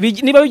yamusuzuguye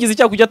niba bigize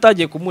icyaha kujya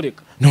atagiye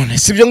kumureka none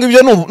sibyo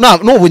ngibyo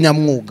ni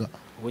ubunyamwuga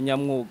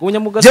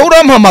ubunyamwuga je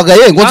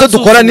urampamagaye ngo nze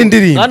dukora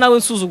n'indirimbo nawe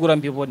nsuzugura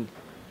mbibone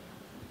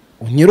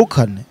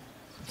unyirukane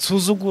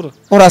suzugura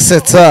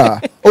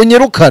urasetsa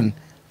unyirukane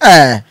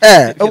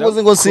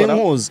ubuzi ngo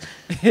sinkuzi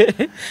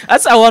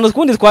asa abantu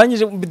kundi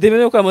twanyije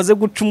bidemeye ko yamaze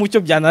guca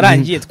umucyo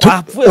byanarangiye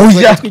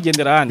twapfuye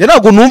twigendera hano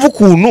ntabwo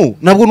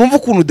numva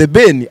ukuntu The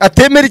Ben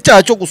atemera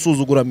icyaha cyo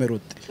gusuzugura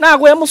Melody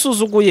ntabwo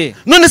yamusuzuguye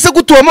none se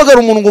gutuhamagara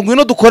umuntu ngo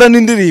ngwino dukora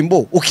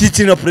n'indirimbo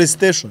ukikinira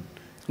PlayStation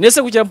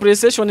nese kujya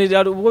PlayStation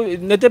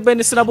na The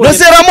Ben sinabonye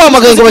nese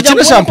yaramuhamagaye ngo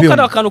bakine champion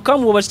kandi akantu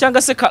kamubaje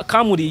cyangwa se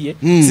kamuriye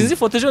sinzi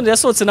foto ejo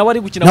yasohotse nawe ari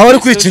gukina nawe ari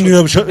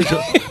kwikinira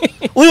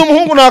uyu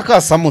muhungu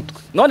nakasa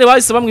mutwe none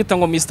bahise bamwita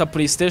ngo Mr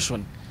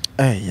PlayStation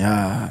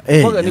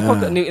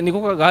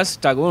niko ka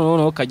hashtag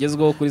noneho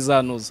kagezweho kuri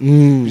zanuza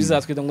kuri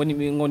zatwita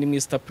ngo ni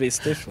Mr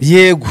PlayStation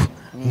yego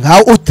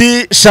nka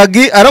uti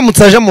Shagi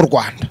aramutse aje mu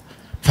Rwanda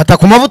fata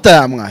ku mavuta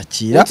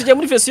yamwakira tujye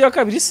muri version ya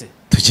kabiri se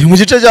tugiye mu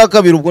gice cya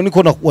kabiri ubwo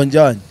niko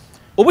wanjyanye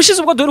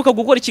ubushize ubwo duheruka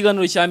gukora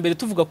ikiganiro cya mbere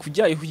tuvuga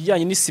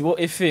kujyanye n'Isibo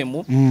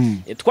FM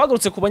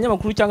twagarutse ku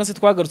banyamakuru cyangwa se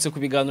twagarutse ku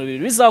biganiro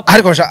bibiri bizakora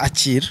ariko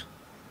akira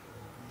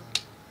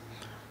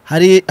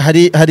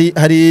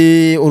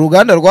hari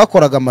uruganda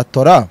rwakoraga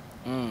amatora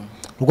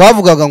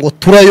rwavugaga ngo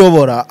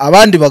turayobora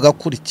abandi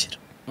bagakurikira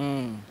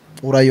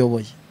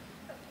urayoboye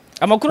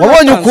amakuru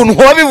wabonye ukuntu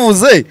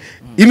wabivuze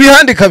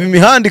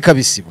imihanda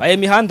ikabisiba aya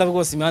mihanda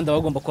rwose imihanda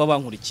bagomba kuba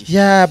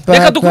bankurikiye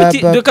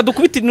reka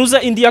dukubite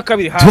nuza indi ya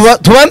kabiri hasi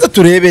tubanze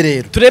turebe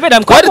rero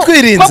twari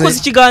twirinze twakoze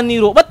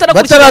ikiganiro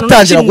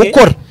bataratangira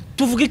gukora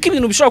tuvuga ko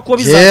ibintu bishobora kuba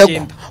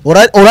bizagenda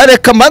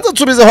urareka manza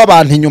nsubizeho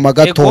abantu inyuma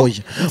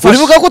gatoya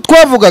uribuka ko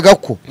twavugaga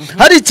ko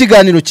hari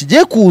ikiganiro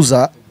kigiye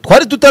kuza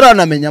twari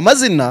tutaranamenya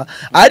amazina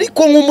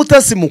ariko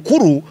nk'umutasi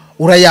mukuru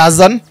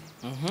urayazana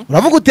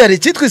uravuga uti hari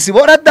icyitwa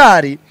Isibo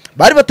radari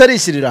bari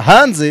batarishyirira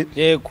hanze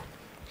yego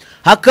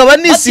hakaba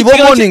n'Isibo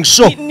morning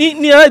show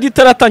ni radio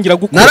itaratangira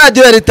gukora na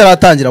radio yari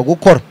itaratangira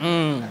gukora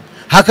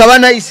hakaba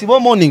na Isibo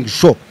morning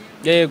show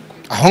yego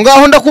aho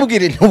ngaho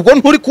ndakubwira ubwo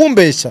nturi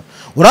kumbeshya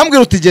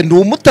urambwira uti genda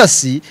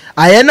umutasi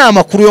aya ni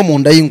amakuru yo mu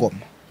nda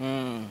y'ingoma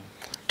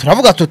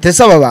turavuga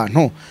tutese aba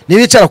bantu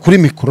nibicara kuri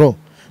mikoro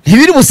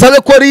ntibiri busabe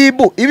ko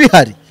ribu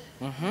ibihari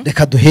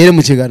reka duhere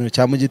mu kiganiro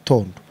cya mu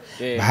gitondo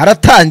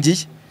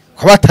baratangiye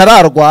ko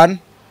batararwana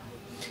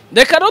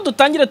reka rero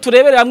dutangire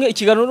turebere hamwe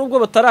ikiganiro nubwo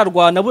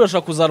batararwana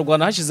burashaka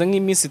kuzarwana hashize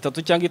nk'iminsi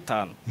 3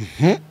 cyangwa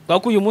 5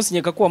 kuko uyu munsi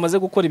nyeka ko bamaze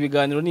gukora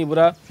ibiganiro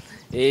nibura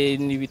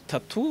ni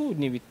bitatu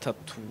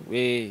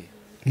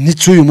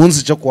n'uyu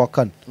munsi cyo kuwa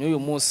kane n'uyu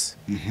munsi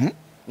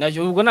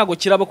nacyo ubwo nago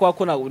kiraba kwa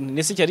ko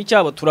nese cyari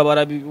cyaba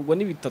turabara ubwo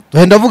ni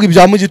bitatu ndavuga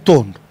ibya mu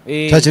gitondo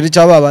cyakiri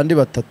cyaba bandi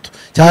batatu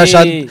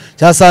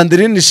cya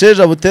Sandrine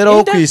Sheja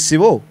buteraho ku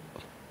Isibo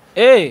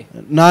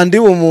nandi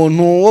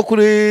umuntu wo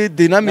kuri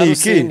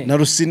Dynamic na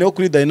Rusine wo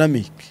kuri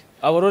Dynamic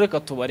abororeka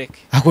tubareke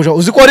akoja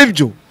uzi ko ari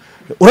byo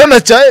urana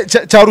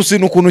cya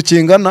Rusine ukuntu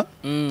kingana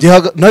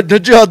na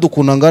Djihad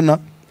ukuntu angana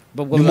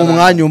ni mu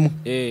mwanya umwe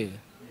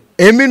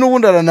Emi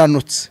n'ubundi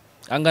arananutse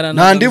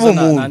nandi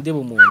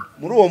bumuntu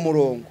muri uwo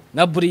murongo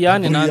na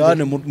Brianne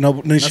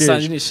na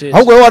Sheja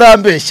ahubwo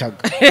warambeshyaga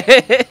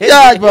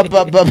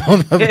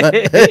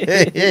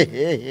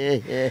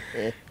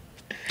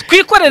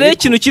twikorere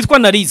ikintu cyitwa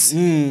analize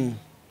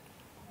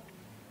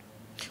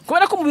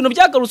kubera ko mu bintu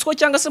byagarutswe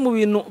cyangwa se mu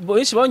bintu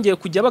benshi bongeye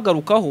kujya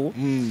bagarukaho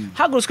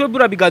hagarutswe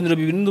bura biganiro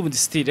bibiri n'ubundi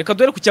style reka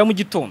dore ku cya mu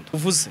gitondo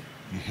uvuze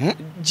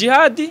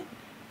Djihad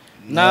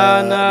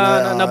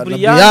na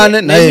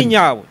Brianne na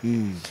Inkuru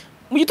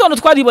mu gitondo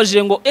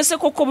twaribajije ngo ese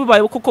koko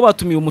bibaye koko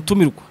batumiye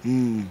umutumirwa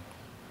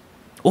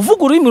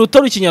uvuga ururimi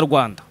rutari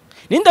ikinyarwanda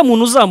ninde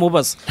muntu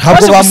uzamubaza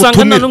ntabwo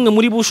bamutumira n'umwe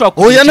muri bushaka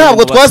oya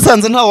ntabwo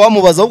twasanze ntawe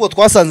wamubaza ahubwo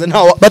twasanze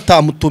ntawe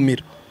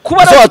batamutumira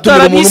kuba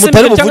tutaramwise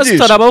cyangwa se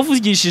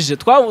tutarabavugishije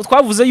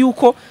twavuze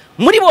yuko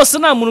muri bose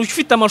nta muntu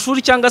ufite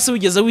amashuri cyangwa se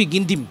wigeze wiga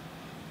indimi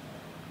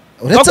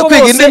uretse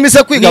kwiga indimi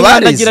se kwiga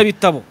barize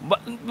bitabo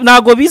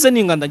ntago bize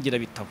n'ingandagira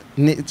bitabo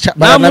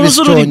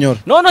baranabicyonyora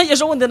none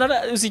ejo bundi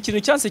narazi ikintu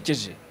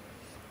cyansekeje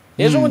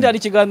ejo bundi hari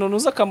ikiganiro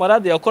nuza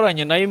kamarade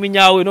yakoranye nayo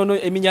Iminyawe none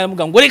Iminyawe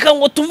muga ngo reka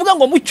ngo tuvuga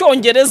ngo mu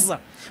cyongereza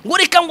ngo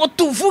reka ngo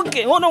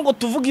tuvuge none ngo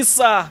tuvuge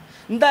isaha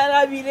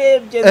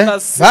ndarabirebye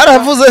ndase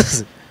baravuze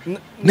se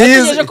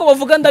nize ko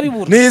bavuga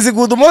ndabibura nize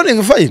good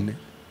morning fine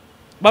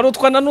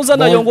barutwa nanuza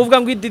nayo ngo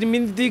uvuga ngo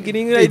idirimini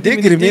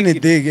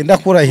dig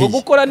ndakurahiye ngo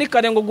gukora ni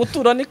kare ngo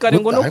gutura ni kare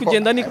ngo no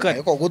kugenda ni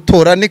kare ngo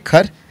gutora ni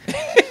kare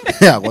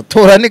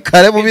gutora ni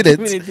kare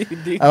bubiretse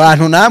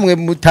abantu namwe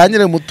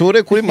mutangire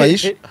muture kuri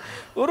Maisha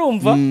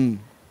urumva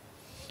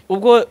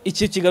ubwo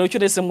iki kiganiro cyo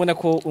rese mbona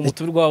ko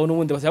umutumirwa wawe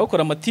n'ubundi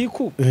bazakora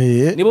amatiku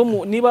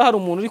niba hari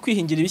umuntu uri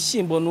kwihingira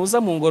ibishyimbo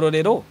nuza mu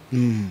ngororero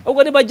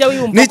ubwo nibajya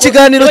wiyumva ni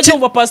ikiganiro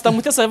cyumva Pastor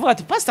Mutesi avuga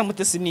ati Pastor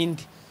Mutesi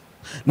nindi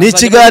ni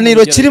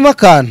ikiganiro kirimo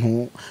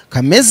akantu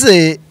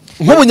kameze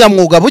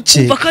nk'ubunyamwuga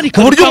buke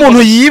ku buryo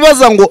umuntu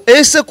yibaza ngo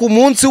ese ku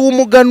munsi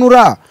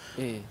w'umuganura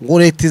ngo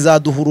leta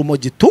izaduha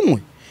urumogi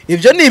tunywe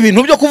ibyo ni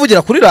ibintu byo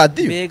kuvugira kuri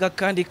radio mbega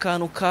kandi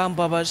kantu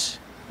kambabaje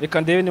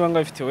reka ndebe niba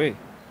ngafite we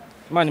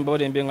Imana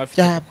imbabare mbe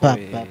ngafite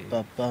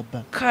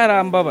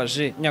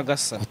karambabaje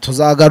nyagasa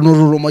tuzaganura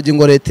urumogi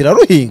ngo leta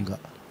iraruhinga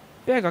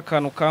mbega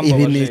kantu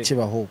kambabaje ibi ni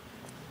ikibaho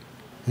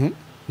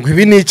ngo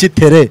ibi ni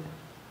ikitere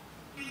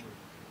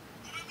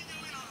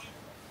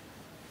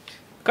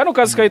kano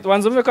kazi kayito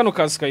banza umve kano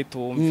kazi kayito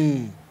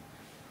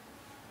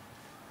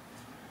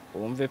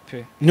wumve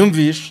pe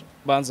nyumvisha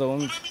banza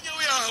wumve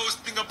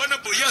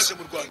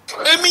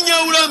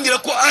Iminyawe urambwira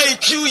ko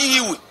IQ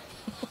yiwe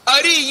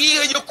ari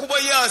yihe yo kuba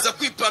yaza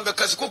kwipanga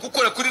akazi ko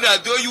gukora kuri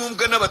radio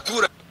yumva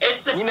n'abaturage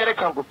nyine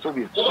reka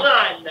ngusubire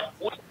umwana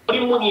uri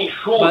mu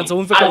ishuri banza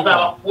wumve ko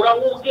azakura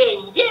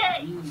ubwenge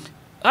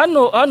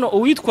hano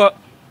uwitwa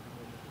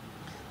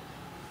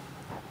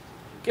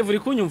Kevuri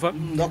kunyumva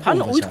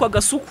hano uwitwa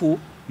Gasuku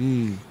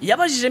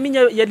yabajije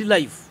Iminyawe yari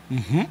live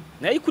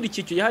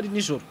nayikurikiye icyo yahari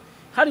nijoro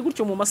hari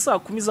gutyo mu masaa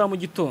 10 za mu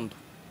gitondo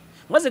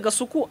maze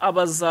Gasuku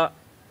abaza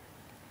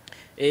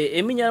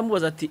Iminyawe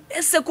amubaza ati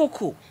ese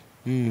koko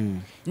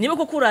niba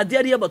koko radio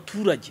ari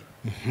y'abaturage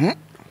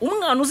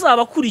umwana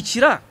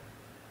uzabakurikira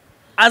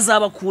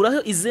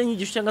azabakuraho izihe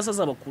nyigisho cyangwa se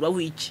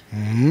azabakuraho iki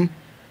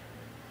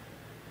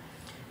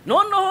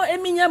noneho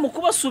Eminya mu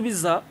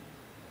kubasubiza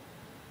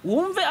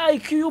wumve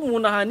IQ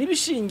y'umuntu ahantu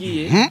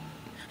ibishingiye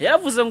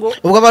yavuze ngo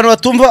ubwo abantu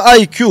batumva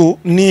IQ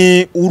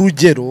ni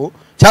urugero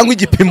cyangwa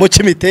igipimo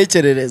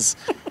cy'imitekerereze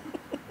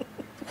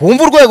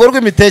wumva urwego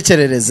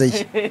rw'imitekerereze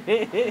ye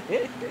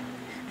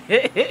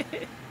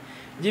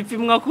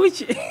gipimwa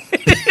kuki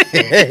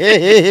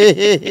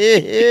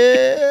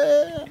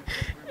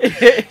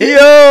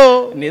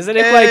yo nezere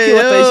ko IQ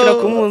batayishyira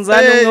ku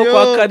munzani umwe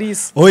kwa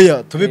Kalisa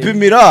oya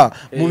tubipimira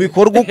mu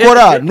bikorwa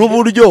ukora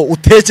n'uburyo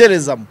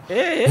utekerezamo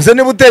uze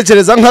niba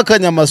utekereza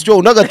nk'akanyamasyo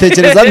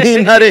unagatekereza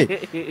nk'intare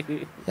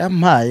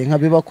yampaye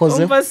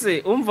nkabibakoze umva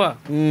se umva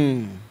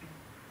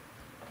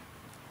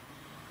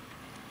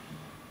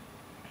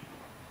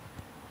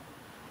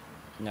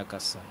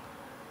nyakasa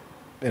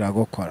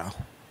biragokoraho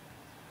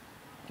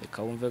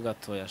reka wumve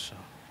gatoya sha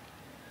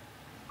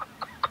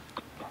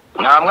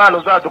nta mwana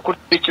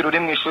uzadukurikira uri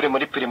mu ishuri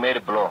muri primaire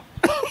bro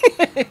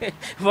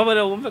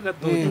babara wumve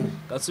gatoya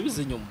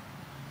gasubiza inyuma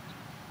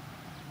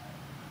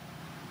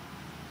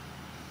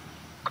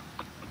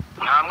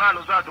nta mwana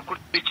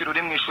uzadukurikira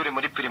uri mu ishuri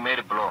muri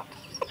primaire bro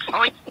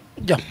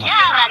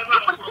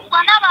dukurikizwa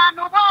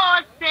n'abantu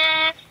bose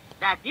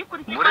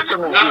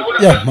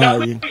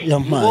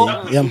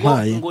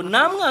yampaye ngo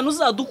nta mwana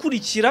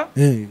uzadukurikira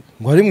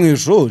ngo ari mu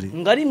ishuri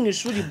ngo ari mu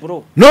ishuri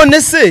bro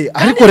none se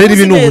ariko rero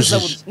ibi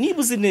n'ubujiji niba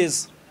uzi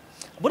neza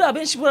buriya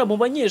benshi buriya mu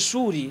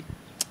banyeshuri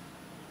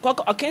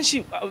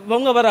akenshi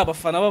bamwe bari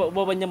abafana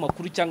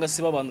b'abanyamakuru cyangwa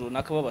se b'abantu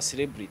runaka b'aba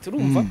celebrity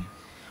urumva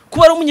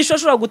kuba ari umunyeshuri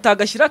ashobora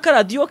gutagashyira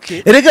akaradiyo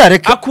ke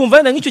reka akumva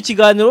wenda nk'icyo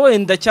kiganiro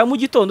wenda cya mu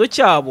gitondo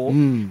cyabo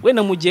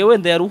wenda mu gihe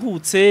wenda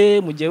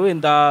yaruhutse mu gihe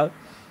wenda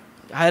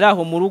hari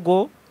aho mu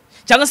rugo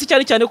cyangwa se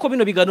cyane cyane ko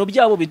bino biganiro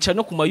byabo bica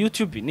no ku ma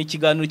YouTube ni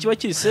ikiganiro kiba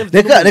kiri saved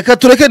reka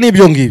tureke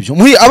n'ibyo ngibyo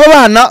aba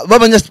bana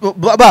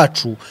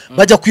bacu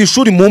bajya ku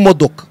ishuri mu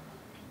modoka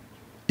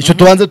icyo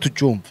tubanze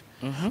tucyumve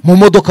mu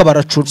modoka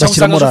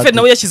bashyiramo radiyo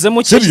nawe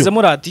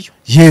yashyizemo radiyo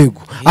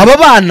yego aba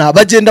bana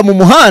bagenda mu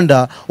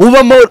muhanda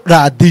ubamo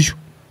radiyo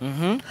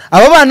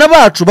aba bana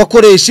bacu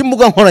bakoresha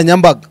imbuga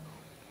nkoranyambaga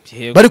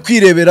bari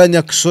kwirebera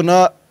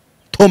Nyakisona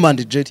Tom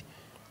and Jerry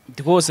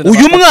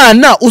uyu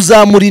mwana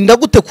uzamurinda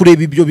gute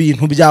kureba ibyo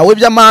bintu byawe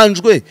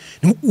by'amanjwe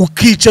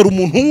ukicara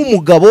umuntu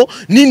w'umugabo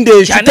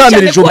n'indeshyo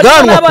utamirije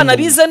ubwanwa abana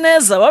bize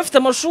neza bafite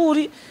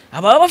amashuri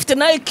aba bafite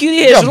na IQ iri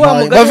hejuru wa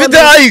mugabo bafite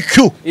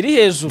IQ iri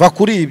hejuru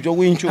bakuri ibyo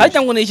wincyuye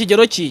hajya ngo ni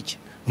ikigero cyiki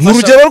mu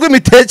rugero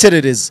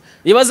rw'imitekerereze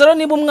ibaza rero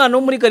niba umwana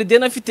wo muri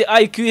Garden afite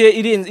IQ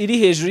iri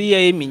hejuru ya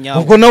Eminya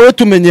ubwo nawe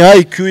tumenye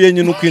IQ ye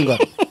nyine uko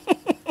ingana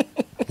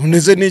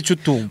uneze n'icyo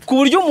utumva ku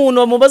buryo umuntu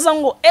bamubaza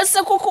ngo ese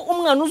koko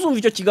umwana uzumva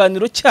icyo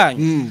kiganiro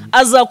cyanyu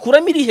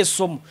azakuramo irihe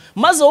somo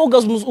maze wowe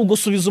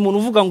ugusubiza umuntu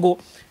uvuga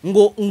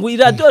ngo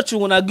iradiyo yacu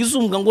ngo ntabwo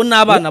izumva ngo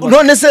n'abana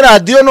none se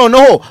radiyo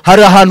noneho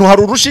hari ahantu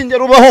hari urushinge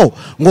rubaho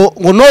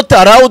ngo not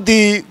allowed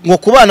ngo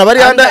ku bana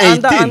bari under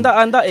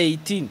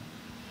 18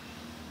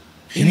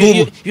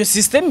 iyo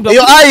system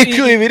iyo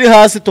IQ ibiri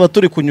hasi tuba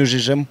turi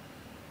kunyujijemo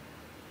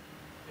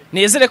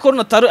nezere ko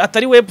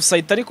atari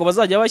website ariko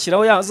bazajya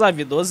bashyiraho za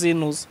video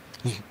z'inuza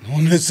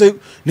none se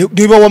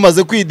niba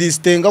wamaze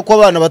kwidisitenga ko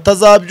abana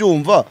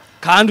batazabyumva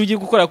kandi ugiye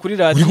gukora kuri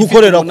radiyo uri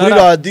gukorera kuri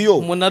radiyo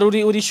umunara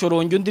uri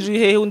shorongi undi uri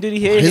hehe undi uri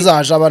hehe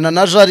ntizajabana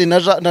na jari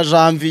na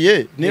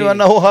janvier niba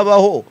naho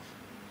habaho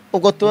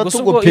ubwo tuba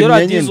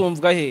tugupimye nyine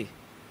izumvwa hehe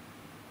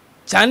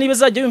cyane niba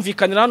zajya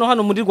yumvikanira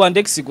hano muri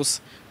Rwandex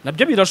gusa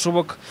nabyo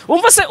birashoboka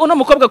umva se una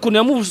mukobwa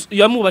kuntu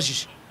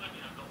yamubajije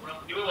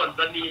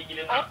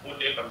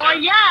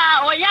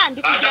oya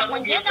ndi kugira ngo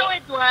ngende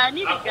we duhana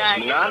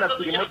ibiganiro mwana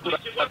turimo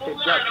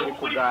turafatira turi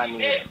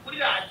kuganira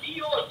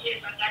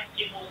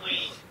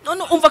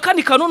none umva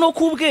kandi kantu no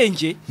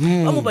kubwenge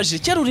bamubajije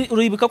cyera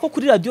uribuka ko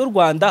kuri radio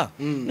Rwanda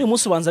ni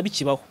umunsi ubanza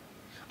bikibaho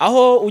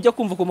aho ujya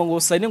kumva ko ngo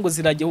sayine ngo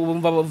ziragiye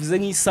ubumva bavuze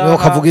nk'isaha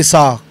bakavuga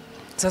isaha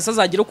sasa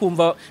zagira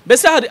kumva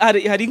mbese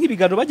hari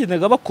nk'ibiganiro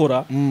bagendaga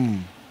bakora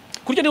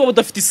kuryo niba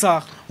budafite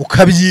isaha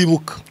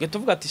ukabyibuka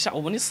tuvuga ati sha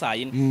ubu ni saa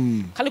yine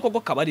kandi koko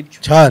kaba ari byo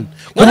cyane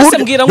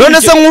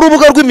none se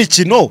nk'urubuga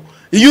rw'imikino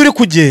iyo uri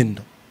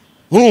kugenda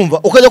urumva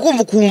ukajya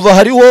kumva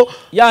hariho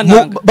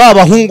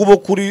babahungu bo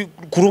kuri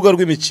ku rubuga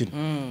rw'imikino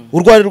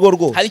urwari rwo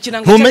rwose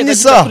ntumenye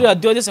isaha kuri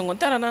radio ndetse ngo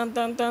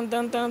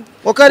tan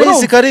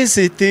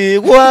Karisi ti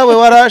wawe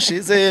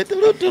warashize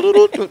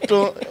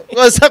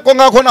wese ko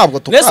ngako ntabwo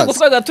tukazi nese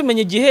gutwaga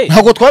tumenye igihe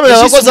ntabwo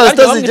twamenye ko za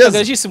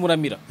zitazigeze Jisi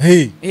Muramira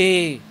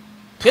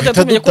twita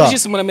tumenye ko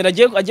Jisi Muramira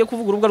agiye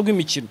kuvuga urubuga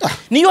rw'imikino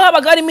niyo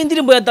habaga harimo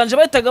indirimbo ya Danje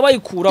bahitaga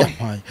bayikuraho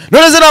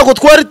none se ntabwo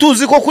twari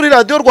tuzi ko kuri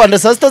radio Rwanda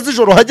saa 6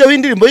 z'ijoro hajyaho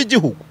indirimbo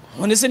y'igihugu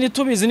none se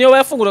nitubizi niyo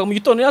bayafunguraga mu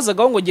gitondo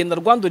yazagaho ngo genda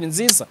Rwanda ni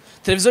nziza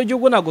televiziyo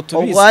y'igihugu ntabwo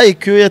tubizi ubwo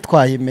IQ ye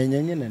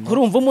twayimenye nyine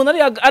urumva umuntu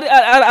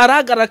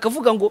arahagarara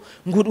akavuga ngo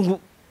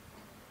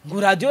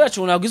radio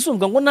yacu ntabwo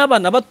izumva ngo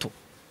n'abana bato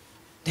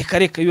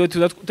reka iyo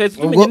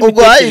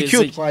ubwo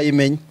IQ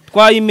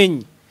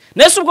twayimenye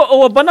nese ubwo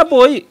uwo Bana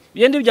Boy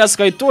yendi bya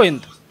Sky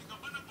wenda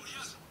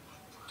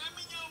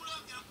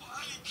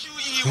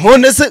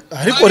none se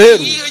ariko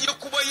rero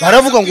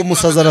baravuga ngo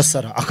umusazi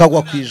arasara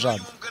akagwa ku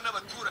ijambo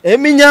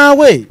Emi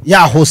nyawe ya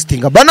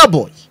hostinga Burna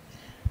Boy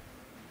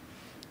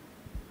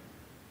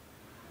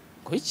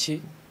ngo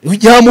iki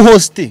ujya mu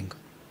hostinga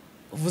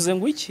uvuze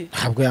ngo iki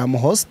ntabwo ya mu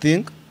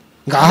hostinga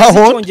ngaha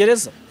ho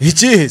Cyongereza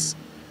ikihese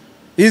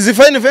izi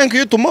fine thank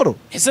you tomorrow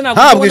ese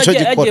ntabwo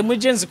yagiye muri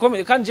Jenzi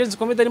Comedy kandi Jenzi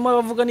Comedy arimo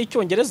bavuga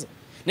n'icyongereza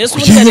nese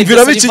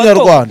yiyumvira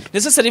b'ikinyarwanda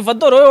nese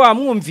Salvador we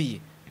wamwumviye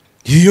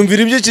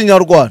yiyumvira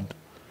iby'ikinyarwanda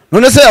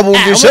none se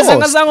yabumvishe bose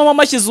ngazango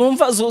amashyi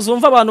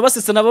zumva abantu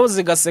basetse nabo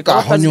zigaseka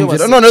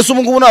bataziyumvira none se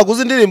ubu ngubu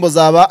naguze indirimbo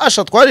zaba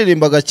Asha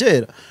twaririmbaga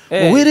kera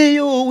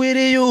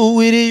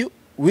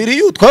wiri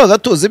you twabaga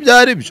tuzi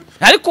byari byo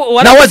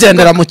ariko nawe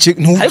agendera mu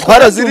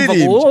twaraziririmba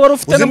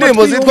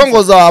indirimbo zitwa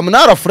ngo za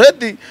Munara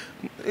Fred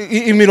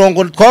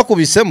imirongo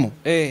twakubisemo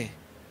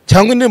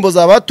cyangwa indirimbo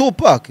za ba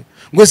Tupac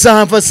ngo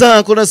sampa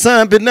sanko na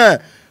sampe na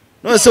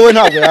none se we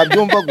ntabwo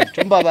yabyumva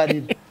gutyo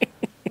mbabarira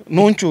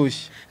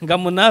nuncyushye nga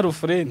Munara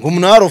Fred ngo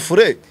Munara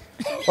Fred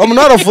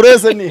Munara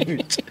Fred ni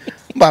ibice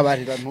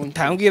mbabarira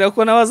ntambwira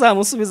ko nawe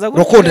azamusubiza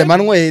gutyo Rukundo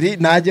Emmanuel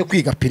naje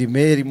kwiga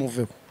primaire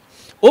muveho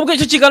ubwo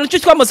icyo kiganiro cyo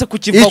twamaze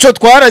kukivaho icyo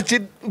twaraki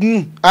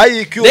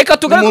IQ reka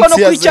tugaruka no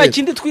kuri cya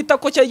kindi twita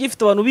ko cyari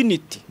gifite abantu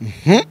biniti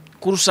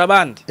kurusha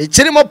abandi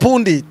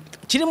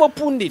kirimo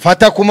pundi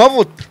fata ku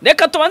mavuta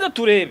reka tubanze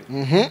turebe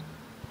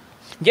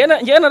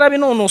ngena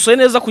narabinonosoye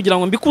neza kugira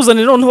ngo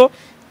mbikuzanire noneho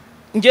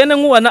ngene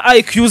nkubana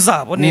IQ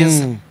zabo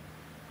neza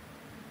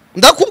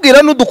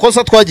ndakubwira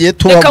n'udukosa twagiye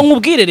tuba reka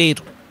nkubwire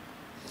rero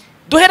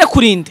duhere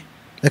kurinde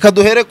reka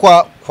duhere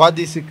kwa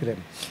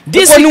Clement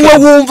kuko niwe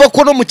wumva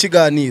ko no mu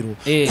kiganiro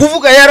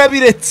kuvuga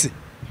yarabiretse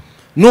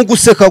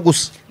n'uguseka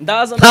gusa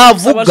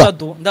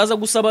ndaza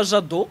gusaba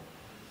Jado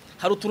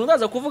hari utuntu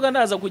ndaza kuvuga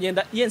ndaza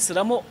kugenda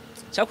yenseramo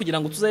cyangwa kugira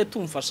ngo tuzaye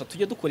tumfasha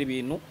tujye dukora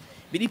ibintu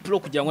biri pro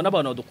kugira ngo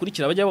n'abantu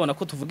badukurikira bajye babona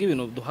ko tuvuga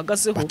ibintu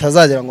duhagazeho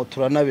batazagera ngo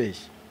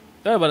turanabeshye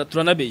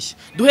turanabeshye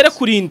duhere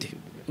kurinde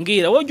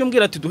mbwira wowe ujye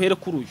umbwira ati duhere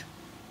kuri uyu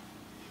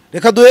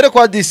reka duhere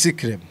kwa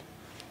Clement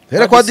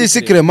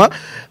Clement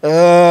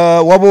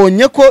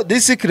wabonye ko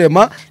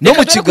Clement no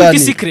mu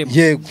kiganiro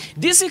yego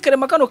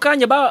Clement kano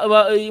kanya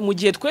mu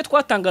gihe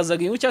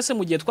twatangazaga inkuru cyangwa se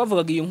mu gihe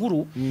twavugaga iyi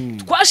nkuru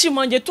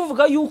twashimangiye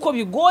tuvuga yuko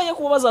bigoye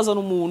kuba bazazana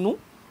umuntu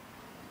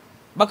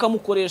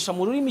bakamukoresha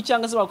mu rurimi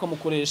cyangwa se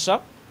bakamukoresha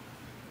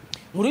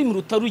mu rurimi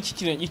rutari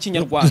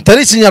ikinyarwanda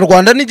rutari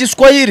ikinyarwanda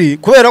n'igiswahili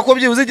kubera ko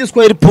byibuze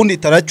igiswahili pundi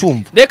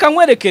taracyumva reka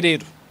nkwereke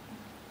rero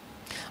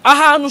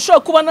ahantu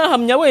ushobora kuba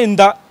nahamya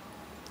wenda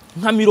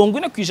nka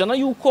 40%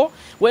 yuko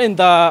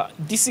wenda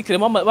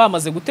Clement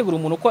bamaze gutegura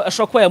umuntu ko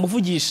ashobora kuba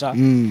yamuvugisha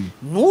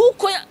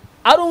nuko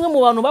ari umwe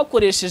mu bantu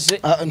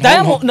bakoresheje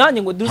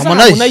nanjye ngo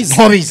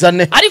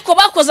Harmonize ariko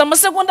bakoze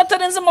amasegonda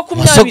atarenze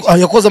 20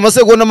 yakoze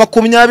amasegonda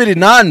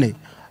 28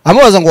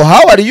 amubaza ngo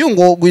how are you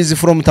ngo gwizi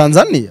from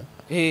Tanzania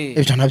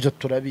ibyo nabyo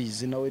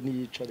turabizi nawe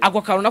niyicara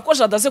ako kantu nako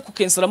jadaze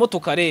kukenseramo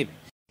tukarebe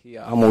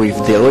I'm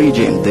with the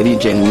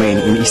legend man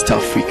in East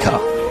Africa.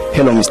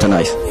 Hello, Mr.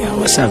 Nice. Yeah,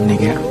 what's up,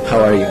 nigga? How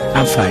are you?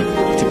 I'm fine.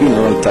 It's been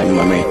a long time,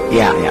 my man.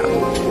 Yeah.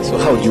 So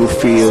how do you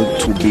feel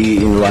to be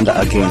in Rwanda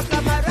again?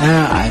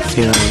 I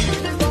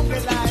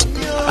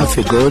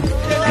feel good,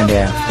 and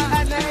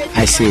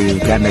I see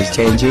Uganda is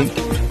changing,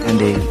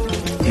 and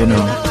you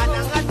know.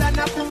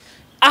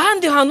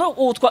 Ahandi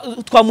hano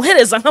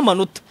twamuhereza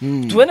nk'amanota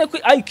tubone ko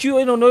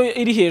IQ none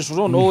iri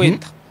hejuru no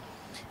wenda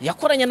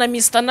yakoranye na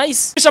Mr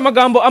Nice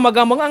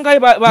amagambo nkangahe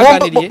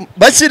baganiriye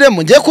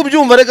basiremo ngiye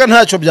kubyumva reka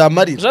ntacyo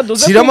byamarira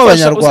siramo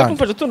abanyarwanda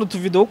kumfasha tuno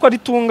tuvideo ko ari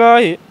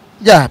tungahe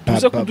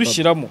tuze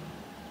kudushyiramo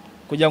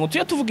kugira ngo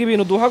tuye tuvuga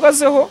ibintu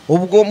duhagazeho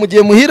ubwo mu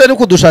gihe muhira ari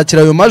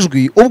kudushakira ayo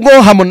majwi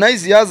ubwo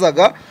Harmonize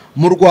yazaga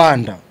mu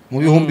Rwanda mu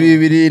bihumbi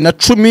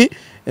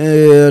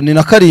 2010 ni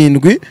na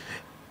 7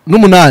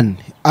 n'umunani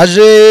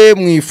aje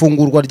mu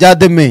ifungurwa rya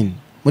The Main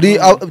muri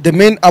The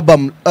Main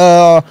album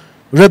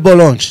Rebel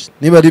Launch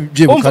niba ari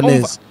byibuka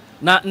neza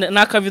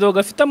na kavido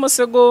gafite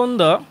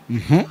amasegonda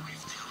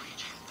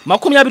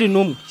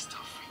 21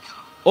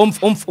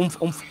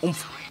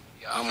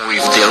 I'm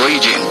with the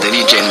legend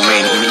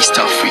man in East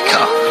Africa.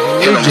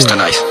 Hello, Mr.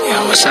 Nice.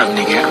 Yeah, what's up,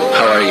 nigga?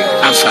 How are you?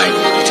 I'm fine.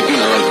 It's been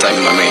a long time,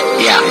 my man.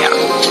 Yeah.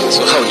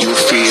 So how do you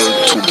feel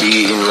to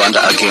be in Rwanda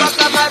again?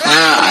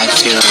 I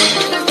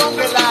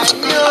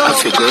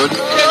feel good,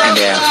 and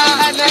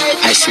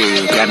I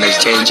see Uganda is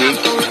changing,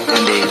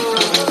 and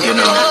you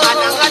know.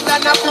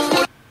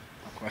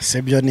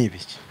 Wasebya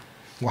nibiki?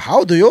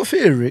 How do you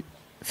feel?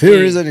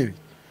 Feel is nibi?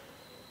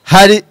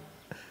 Hari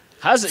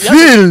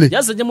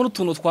yazanye muri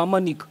tuntu twa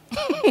maniga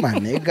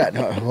maniga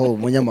ho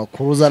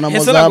munyamakuru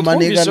uzanamo za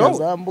maniga na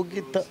za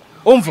mbugita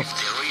umva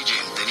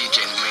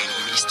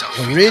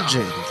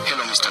legend.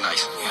 Hello, Mr.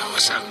 Nice. Yeah,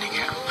 what's up,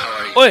 nigga? How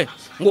are you? Oye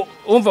ngo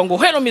umva ngo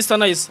hello Mr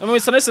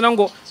Nice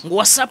nango ngo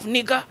what's up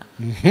nigga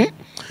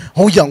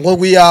Hoya ngo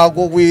we are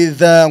go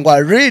with ngo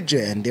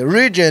legend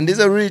is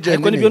a legend.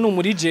 ariko nibyo ni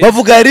umuregend.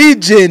 Bavuga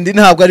legend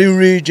ntabwo ari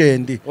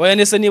legend. Oya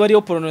nese niba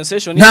ariyo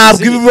pronunciation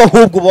Ntabwo ibiba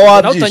ahubwo ba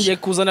wabyishe. Utangiye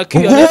kuzana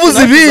kiyo.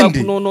 Ubuvuzi ibindi.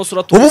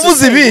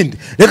 Ubuvuzi ibindi.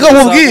 Reka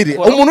nkubwire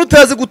umuntu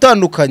utazi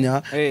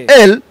gutandukanya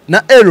L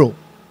na L.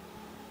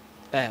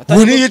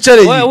 Uni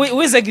yicare.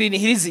 Wize green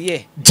hills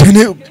ye.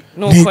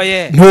 Nuko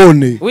ye.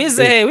 None.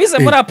 Wize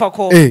muri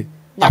apako.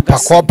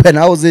 Apako pe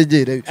naho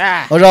zegere.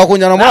 Ashaka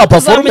kunyana muri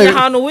apako. Uzamenya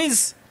ahantu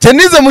wize.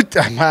 Cyenize mu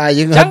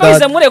amaye nka. Cyangwa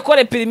wize muri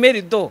école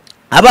primaire do.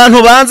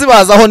 Abantu banzi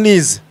bazaho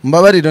nize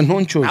mbabarira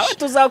ntuncyoshe. Aho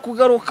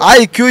tuzakugaruka.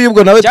 IQ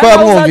yubwo nawe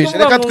twamwumvishe.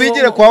 Reka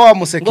twigire kwa wa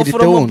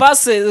musekirite wundi.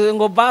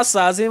 Ngo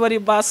basazi bari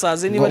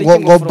basazi niba ari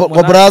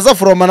ngo braza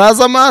from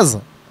anaza maza.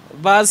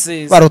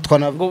 Bases. Barotwa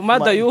na. Ngo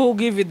mother you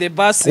give the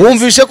bases.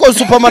 Wumvishe ko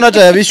super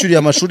manager yabishyuriye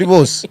amashuri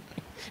bose.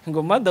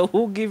 Ngo mother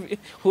who give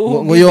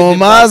ngo yo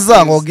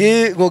maza ngo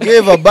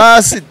give a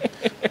basi.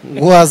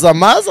 Ngo haza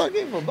maza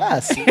give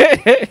basi.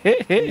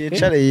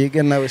 Yicare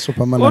yige nawe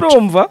super manager.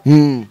 Urumva?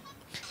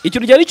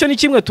 Icyo ryari cyo ni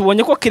kimwe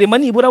tubonye ko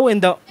Clement nibura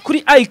wenda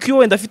kuri IQ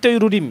wenda afite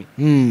y'ururimi.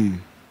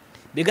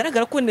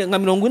 Bigaragara ko nka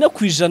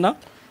 40%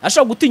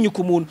 ashaka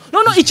gutinyuka umuntu.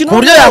 None ikintu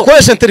buryo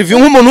yakoresha interview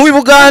nk'umuntu w'i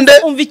Bugande.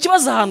 Umva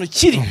ikibazo ahantu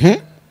kiri.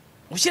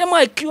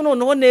 Ushyiremo IQ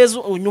noneho neza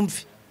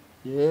unyumve.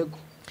 Yego.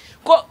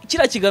 Ko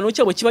kira kiganiro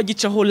cyabo kiba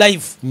gicaho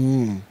live.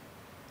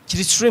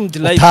 Kiri streamed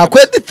live.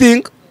 Takwe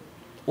editing.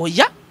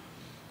 Oya.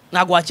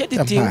 Nago wache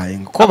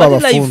editing. Ko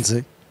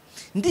babafunze.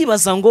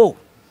 Ndibaza ngo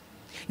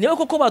niba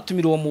koko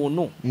batumira uwo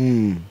muntu.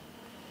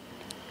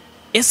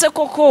 Ese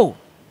koko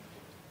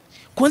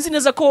konzi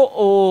neza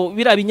ko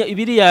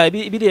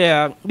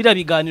biriya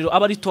biganiro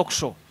aba ari talk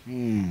show.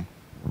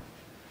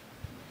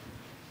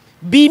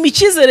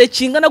 Bimikizere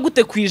kingana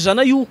gute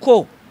kwijana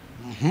yuko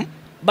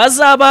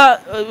bazaba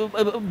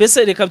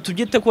bese reka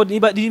tubyite ko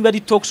niba ari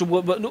talk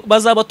show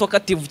bazaba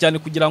talkative cyane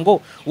kugira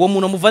ngo uwo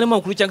muntu amuvanemo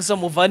makuru cyangwa se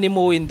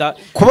amuvanemo wenda.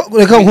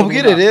 Reka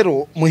nkubwire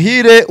rero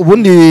muhire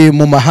ubundi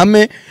mu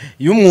mahame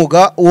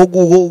y'umwuga wo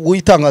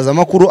guitangaza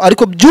makuru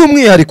ariko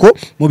by'umwihariko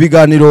mu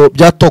biganiro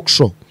bya talk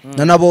show.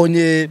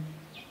 Nanabonye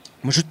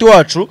mushuti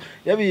wacu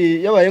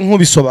yabaye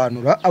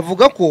nk'ubisobanura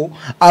avuga ko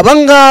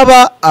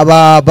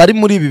aba bari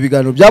muri ibi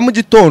biganiro bya mu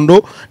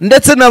gitondo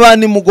ndetse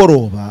n'abandi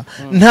mugoroba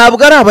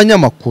ntabwo ari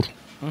abanyamakuru.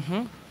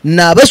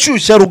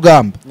 Nabashyushya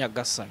rugamba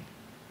Nyagasani.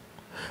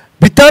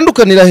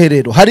 Bitandukanira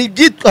herero hari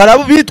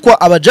abo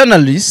bitwa aba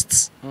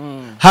journalists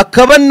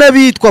hakaba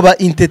n'abitwa aba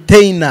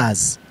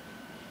entertainers.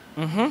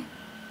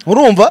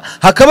 Urumva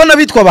hakaba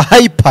n'abitwa aba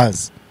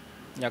hypers.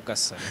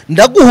 Nyagasani.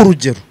 Ndaguha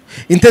urugero.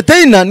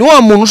 Entertainer ni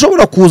wa muntu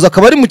ushobora kuza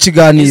akaba ari mu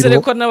kiganiro. Izere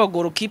ko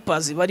n'abagoro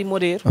keepers barimo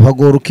rero.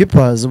 Abagoro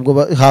keepers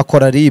ubwo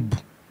hakora rib.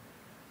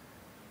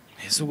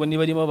 Ubwo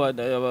niba arimo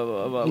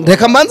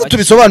reka manza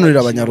tubisobanurira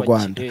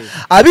abanyarwanda.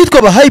 Abitwa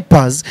aba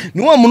hypers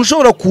ni wa muntu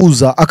ushobora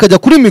kuza akajya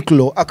kuri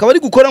micro akaba ari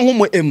gukora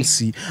nk'umu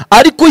MC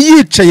ariko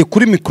yicaye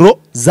kuri micro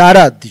za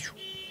radio.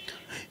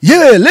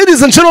 Yeah,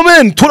 ladies and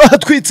gentlemen,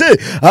 turahatwitse,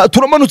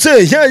 turamanutse.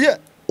 Yeah.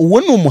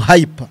 Uwo ni umu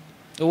hyper.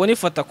 Uwo ni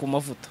Fata ku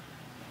mavuta.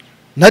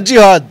 Na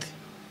Djihad.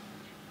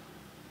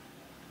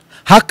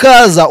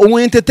 Hakaza umu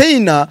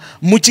entertainer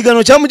mu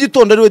kiganiro cya mu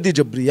gitondo ariwe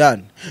DJ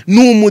Brianne.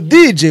 Ni umu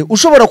DJ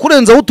ushobora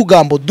kurenzaho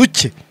utugambo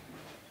duke.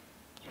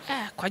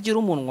 Kwagira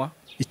umunwa.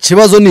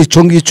 Ikibazo ni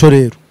ico ngico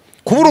rero.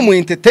 Kubura umu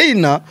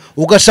entertainer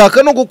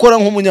ugashaka no gukora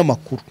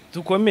nk'umunyamakuru.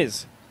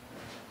 Dukomeze.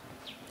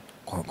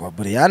 Kwa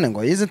Brianne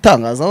ngo yize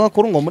itangaza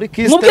makuru ngo muri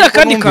Kiss. Mubwira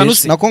kandi kantu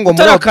se.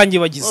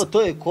 Utarakanyibagiza.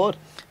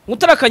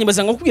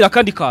 Utarakanyibaza ngo kubwira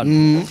kandi kantu.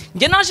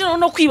 Nge naje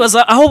no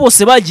kwibaza aho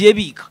bose bagiye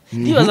biga.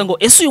 Ndibaza ngo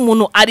ese uyu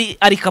muntu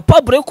ari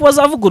capable yo kuba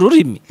zavuga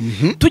ururimi.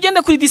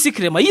 Tugende kuri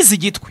Clement yize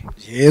igitwe.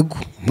 Yego,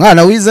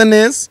 mwana wize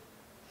neza.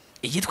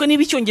 Igitwe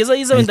niba icyongeza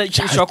yize wenda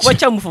cyashobora kuba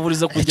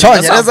cyamufavoriza kugenda.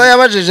 Icyongereza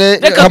yabajije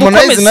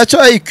Harmonize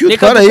nacyo IQ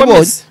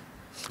twarayibonye.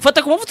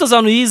 Fata ku mavuta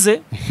zanu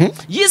yize.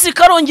 Yize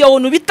Karongi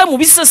abona bita mu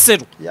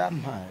bisesero.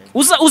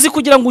 Uzi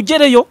kugira ngo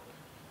ugereyo.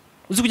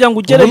 Uzi kugira ngo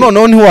ugereyo.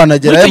 None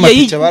ntiwanagera ya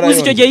matice barayo.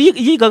 Uzi cyo gihe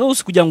yigaga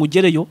uzi kugira ngo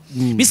ugereyo.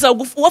 Bisa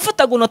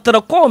wafataga na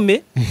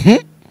Tarakome.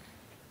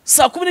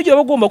 Saa 10 n'ibyo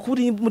bagomba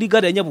kuri muri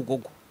gare ya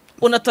Nyabugogo.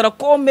 Ona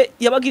Tarakome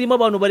yabagirimo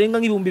abantu barenga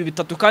nk'ibihumbi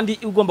 3 kandi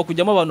ugomba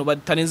kujyamo abantu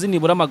batarenze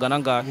nibura magana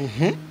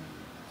ngahe.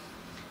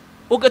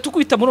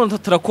 Ugatukubita muri Ona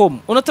Tarakome.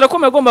 Ona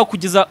Tarakome yagomba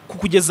kugeza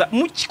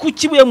ku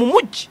Kibuye mu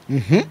mujyi.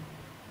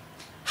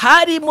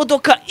 Hari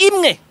imodoka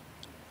imwe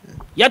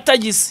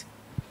yatagise.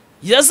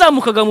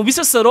 Yazamukaga mu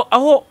bisesero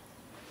aho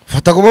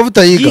Fata ku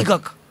mavuta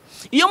yigaga.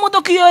 Iyo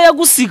modoka iyo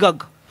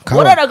yagusigaga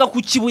wararaga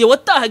ku Kibuye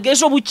watahaga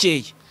ejo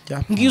bukeye.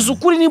 Ngize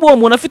ukuri nibo uwo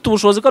muntu afite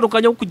ubushobozi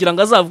karukanya kugira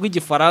ngo azavuge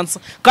igifaransa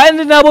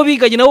kandi nabo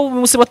biganye nabo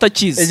bimuse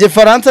batakize.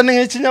 Igifaransa ni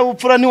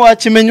nk'ikinyabupfura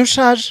ntiwakimenya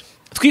ushaje.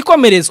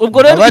 Twikomereza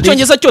ubwo rero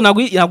icyongereza cyo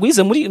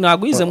naguyize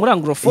muri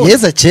anglophone.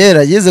 Yeze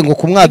kera yeze ngo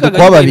ku mwaduko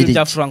w'ababiri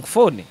bya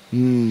francophone.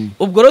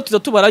 Ubwo rero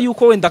tubara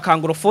yuko wenda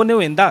anglophone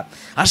wenda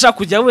ashaka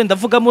kujya wenda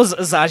avugamo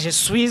za je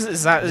suis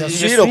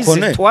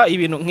toi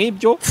ibintu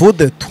nk'ibyo.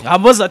 Fudetu.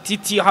 Amoza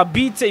titi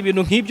habite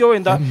ibintu nk'ibyo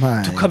wenda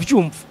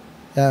tukabyumva.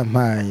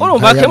 Yampaye.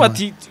 Urumva ke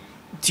bati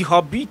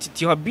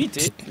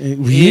tihabite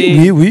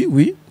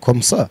oui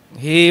comme ça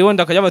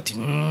wenda akajya bati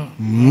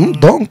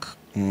donc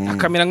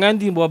akamera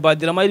nk'andimbo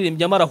babadira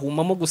amaririmbye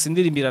amarahumamo gusa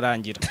indirimbo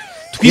irarangira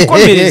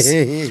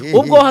twikomereze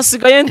ubwo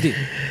hasigaye ndi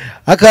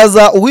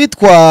akaza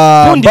uwitwa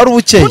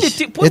Barubukeye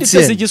Punditi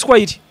azi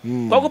igiswahili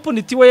kwa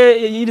Punditi we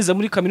yirize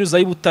muri kaminuza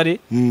y'Ibutare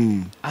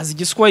azi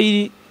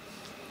igiswahili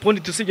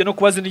Punditi usibye no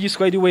kubaza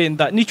n'igiswahili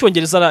wenda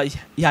n'icyongereza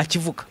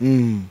yakivuga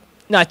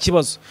nta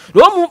kibazo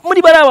rero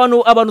muri bari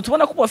abantu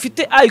tubona ko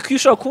bafite IQ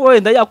ishobora kuba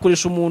wenda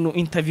yakoresha umuntu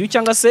interview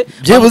cyangwa se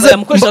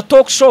yamukoresha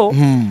talk show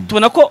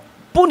tubona ko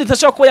Punditi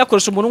ashobora kuba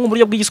yakoresha umuntu mu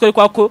buryo bw'igiswahili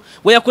kwako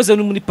we yakoze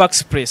muri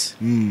Pax Press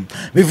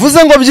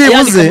bivuze ngo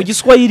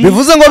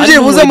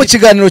byibuze mu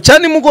kiganiro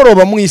cyane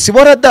mugoroba mu isi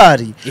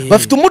boradari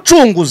bafite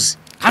umucunguzi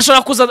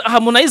hashobora kuza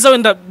Harmonize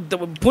wenda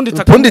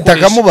Punditi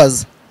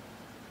akamubaza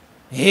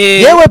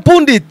yewe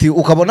Punditi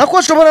ukabona ko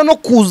ashobora no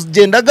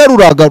kugenda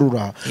agarura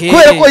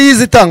kubera ko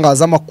yize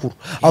itangazamakuru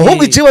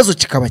ahubwo ikibazo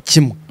kikaba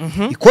kimwe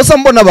ikosa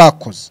mbona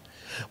bakoze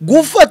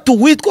gufata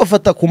uwitwa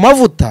Fata ku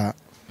mavuta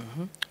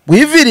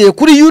wiviriye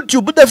kuri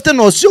YouTube udafite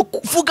nosiyo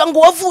kuvuga ngo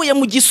wavuye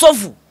mu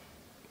Gisovu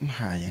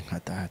mpaye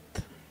nka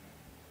data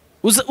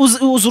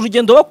uzi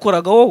urugendo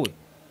wakoraga wowe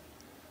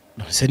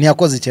se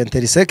niyakoze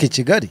icyinteriseke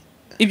Kigali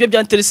ibyo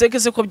bya interiseke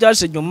se ko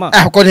byaje nyuma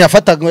ko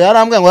ntiyafataga ngo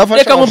yarambwe ngo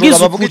yafashe abajura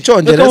bavuga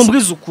icyongereza reka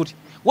mubwize ukuri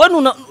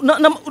wanu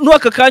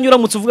nuaka kanya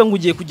uramutse uvuga ngo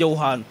ugiye kujya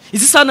uhana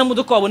izi sana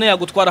mudoka wabona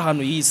yagutwara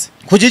ahantu yize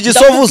kuki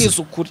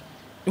Gisovu ukuri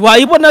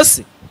wayibona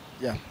se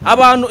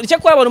abantu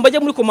cyakora abantu bajya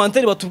muri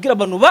commentaire batubwira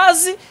abantu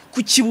bazi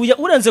ku Kibuye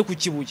urenze ku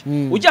Kibuye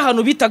ujya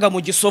ahantu bitaga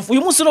mu Gisovu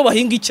uyu munsi no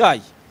bahinga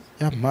icyayi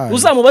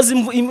uzamubaza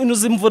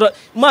imvura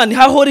mani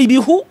hahora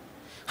ibihu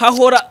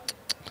hahora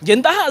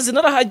genda hazi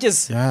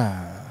narahageze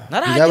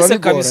narahageze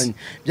kabisa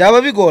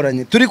byaba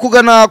bigoranye turi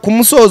kugana ku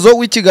musozo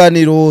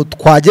w'ikiganiro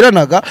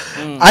twagiranaga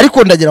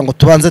ariko ndagira ngo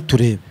tubanze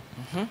turebe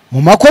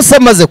mu makosa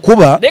amaze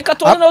kuba reka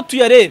tubone naho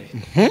tuyarebe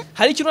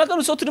hari ikintu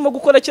nagarutse turimo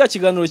gukora cya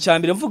kiganiro cya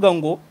mbere mvuga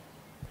ngo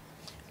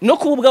no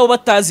kuba ubwabo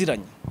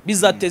bataziranye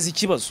bizateza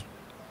ikibazo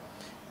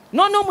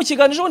noneho mu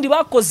kiganiro undi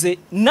bakoze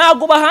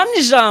nago bahana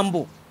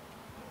ijambo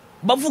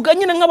bavuga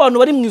nyine nk'abantu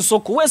bari mu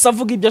isoko wese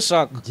avuga ibyo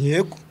ashaka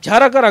yego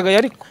byaragaragaye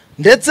ariko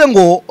ndetse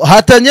ngo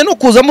hatanye no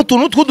kuzamo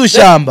utuntu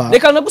tw'udushyamba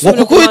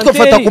kuko witwa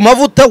Fata ku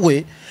mavuta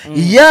we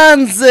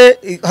yanze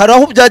hari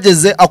aho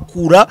byageze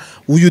akura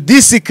uyu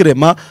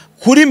Clement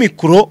kuri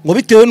mikoro ngo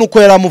bitewe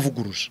nuko yari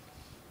amuvuguruje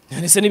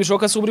nese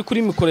nibishoboka se uri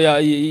kuri mikoro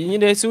ya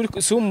nyine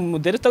si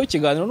umudereta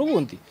w'ikiganiro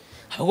n'ubundi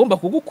agomba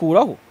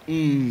kugukuraho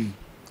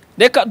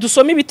reka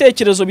dusome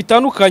ibitekerezo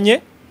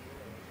bitandukanye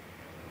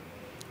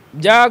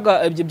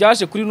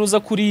byaje kuri nuza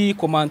kuri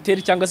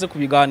commentaire cyangwa se ku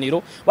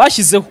biganiro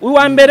bashyizeho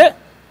uwa mbere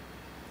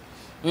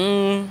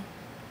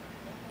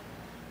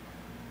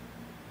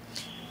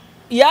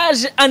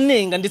yaje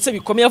anenga ndetse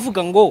bikomeye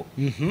avuga ngo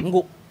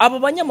aba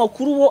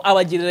banyamakuru bo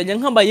abagereranya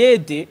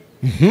nk'abayede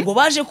ngo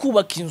baje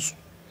kubaka inzu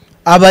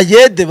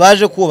abayede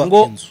baje kubaka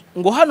inzu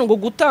ngo hano ngo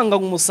gutanga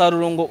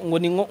umusaruro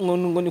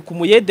ngo ni ku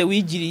muyede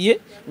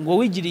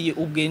wigiriye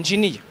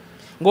ubwenjiniya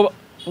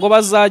ngo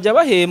bazajya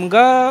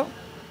bahembwa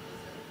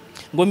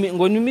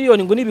ngo ni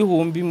miliyoni ngo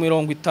n'ibihumbi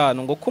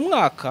 50 ngo ku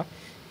mwaka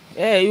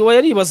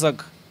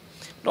yaribazaga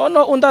none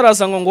undi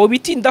araza ngo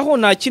bitindaho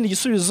nta kindi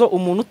gisubizo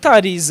umuntu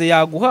utarize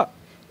yaguha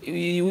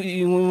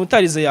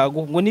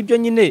ngo nibyo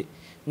nyine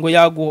ngo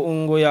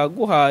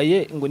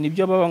yaguhaye ngo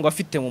nibyo baba ngo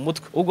afite mu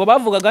mutwe ubwo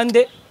bavugaga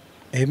nde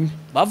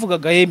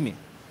bavugaga Emi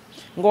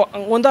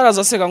ngo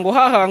ndaraza sega ngo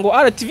haha ngo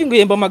RTV ngo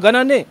yemba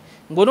 400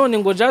 ngo none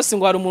ngo Jasi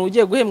ngo hari umuntu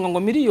ugiye guhembwa ngo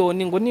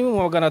miliyoni ngo ni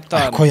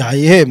 500 ko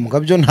yahembwa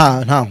byo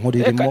nta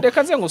nkuririmo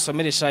reka nze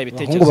ngusomeresha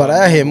ibitekerezo ngo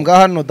barayahembwa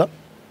hano da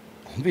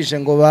umbije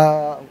ngo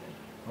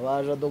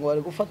baje ngo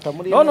bari gufata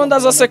muri none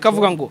ndaza seka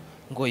avuga ngo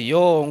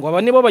ngo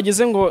aba nibo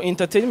bagize ngo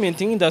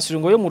entertainment industry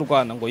ngo yo mu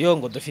Rwanda ngo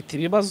ngo dufite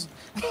ibibazo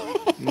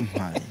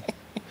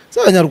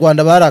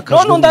z'abanyarwanda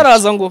barakajwe none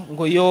ndaraza ngo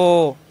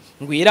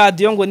ngo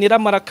iradiyo ngo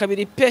niramara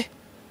kabiri pe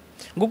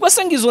ngo ubwo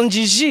se ngizo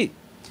njiji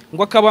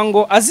ngo akaba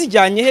ngo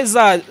azijyanye he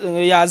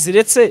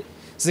yaziretse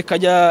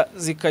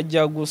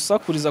zikajya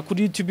gusakuriza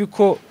kuri YouTube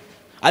ko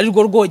ari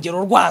rwo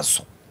rwogero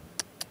rwazo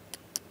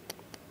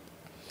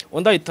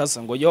onda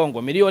itaza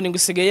ngo miliyoni ngo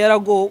isigaye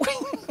yaragowe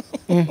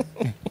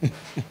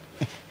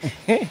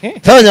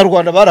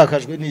z'abanyarwanda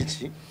barakajwe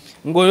n'iki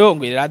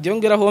ngo iradiyo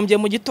ngo irahombye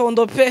mu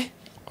gitondo pe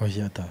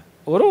oya da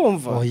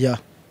urumva oya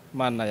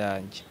mana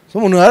yanjye so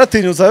umuntu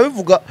yaratinyutse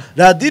abivuga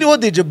radiyo iriho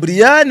DJ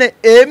Brianne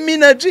Emi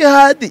na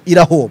Djihad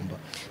irahomba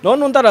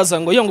none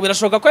ndaraza ngo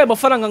birashoboka ko aya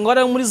mafaranga ngo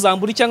ari muri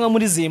Zamburi cyangwa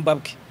muri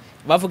Zimbabwe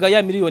bavuga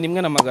ya miliyoni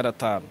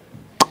 1,500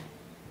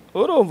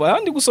 urumva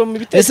handi gusoma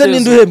ibitekerezo ese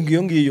ninde uhembwa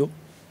iyo ngiyo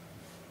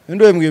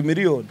ninde uhembwa iyo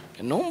miliyoni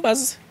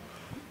numbaze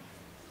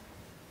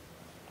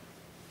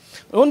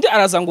undi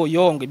araza ngo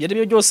ibyo ari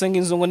byo byose ngo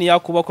inzu ngo ni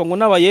yakubakwa ngo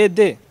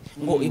n'abayede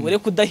ngo ibure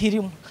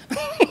kudahirimo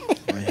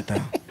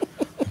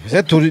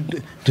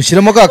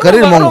dushyiremo ka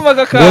karimo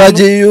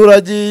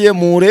uragiye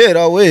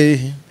murera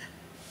we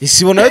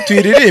isibona yo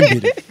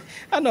tuyiririmbire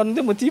hano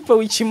ndi mutipe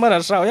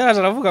w'ikimarasha yaje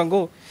aravuga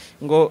ngo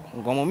ngo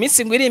mu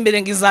minsi ngo iri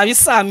imbere ngo izaba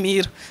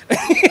isamira.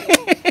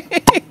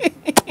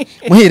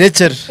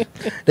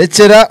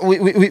 rekera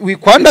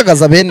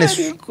wikwandagaza bene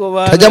so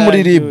tajya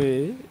muri rib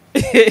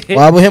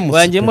waba uhemutse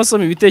wangiyemo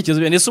soma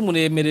ibitekerezo bene se umuntu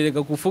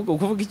yemererega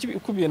kuvuga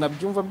ikubiye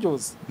nabyumva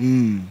byose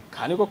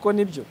kandi koko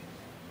nibyo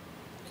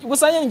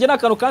gusa njye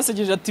nakantu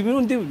kansegije ati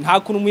birundi nta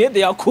kuntu umuyede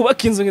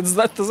yakubaka inzu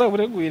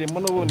zitazaburegwiremo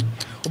n'ubundi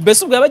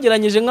ubese ubwo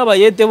yabageranyije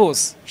nk'abayede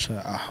bose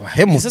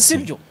abahemutse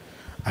sibyo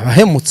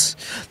abahemutse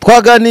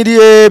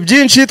twaganiriye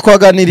byinshi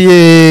twaganiriye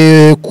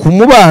ku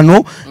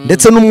mubano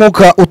ndetse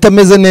n'umwuka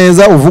utameze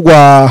neza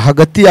uvugwa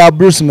hagati ya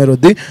Bruce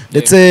Melody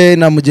ndetse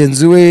na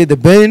mugenzi we The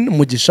Ben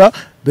Mugisha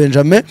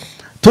Benjamin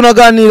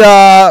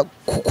tunaganira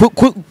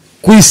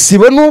ku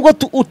isibo nubwo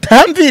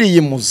utamviriye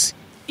imuzi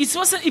isi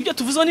bose ibyo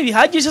tuvuzeho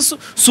ntibihagije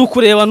si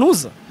ukureba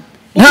nuza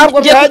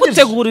ntabwo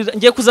bihagije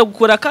ngiye kuza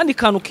gukora kandi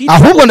kantu kiri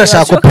ahubwo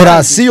ndashaka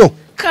operasiyo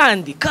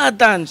kandi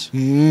kadanje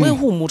we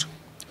humura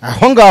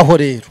aho ngaho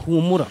rero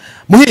humura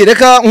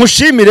muhireka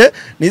nkushimire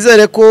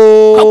nizere ko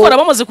akora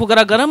bamaze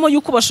kugaragaramo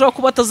yuko bashobora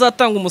kuba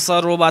batazatanga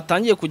umusaruro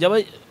batangiye kujya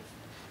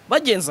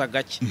bagenza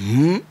gake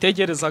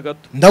tegereza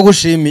gato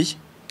ndagushimiye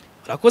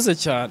urakoze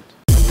cyane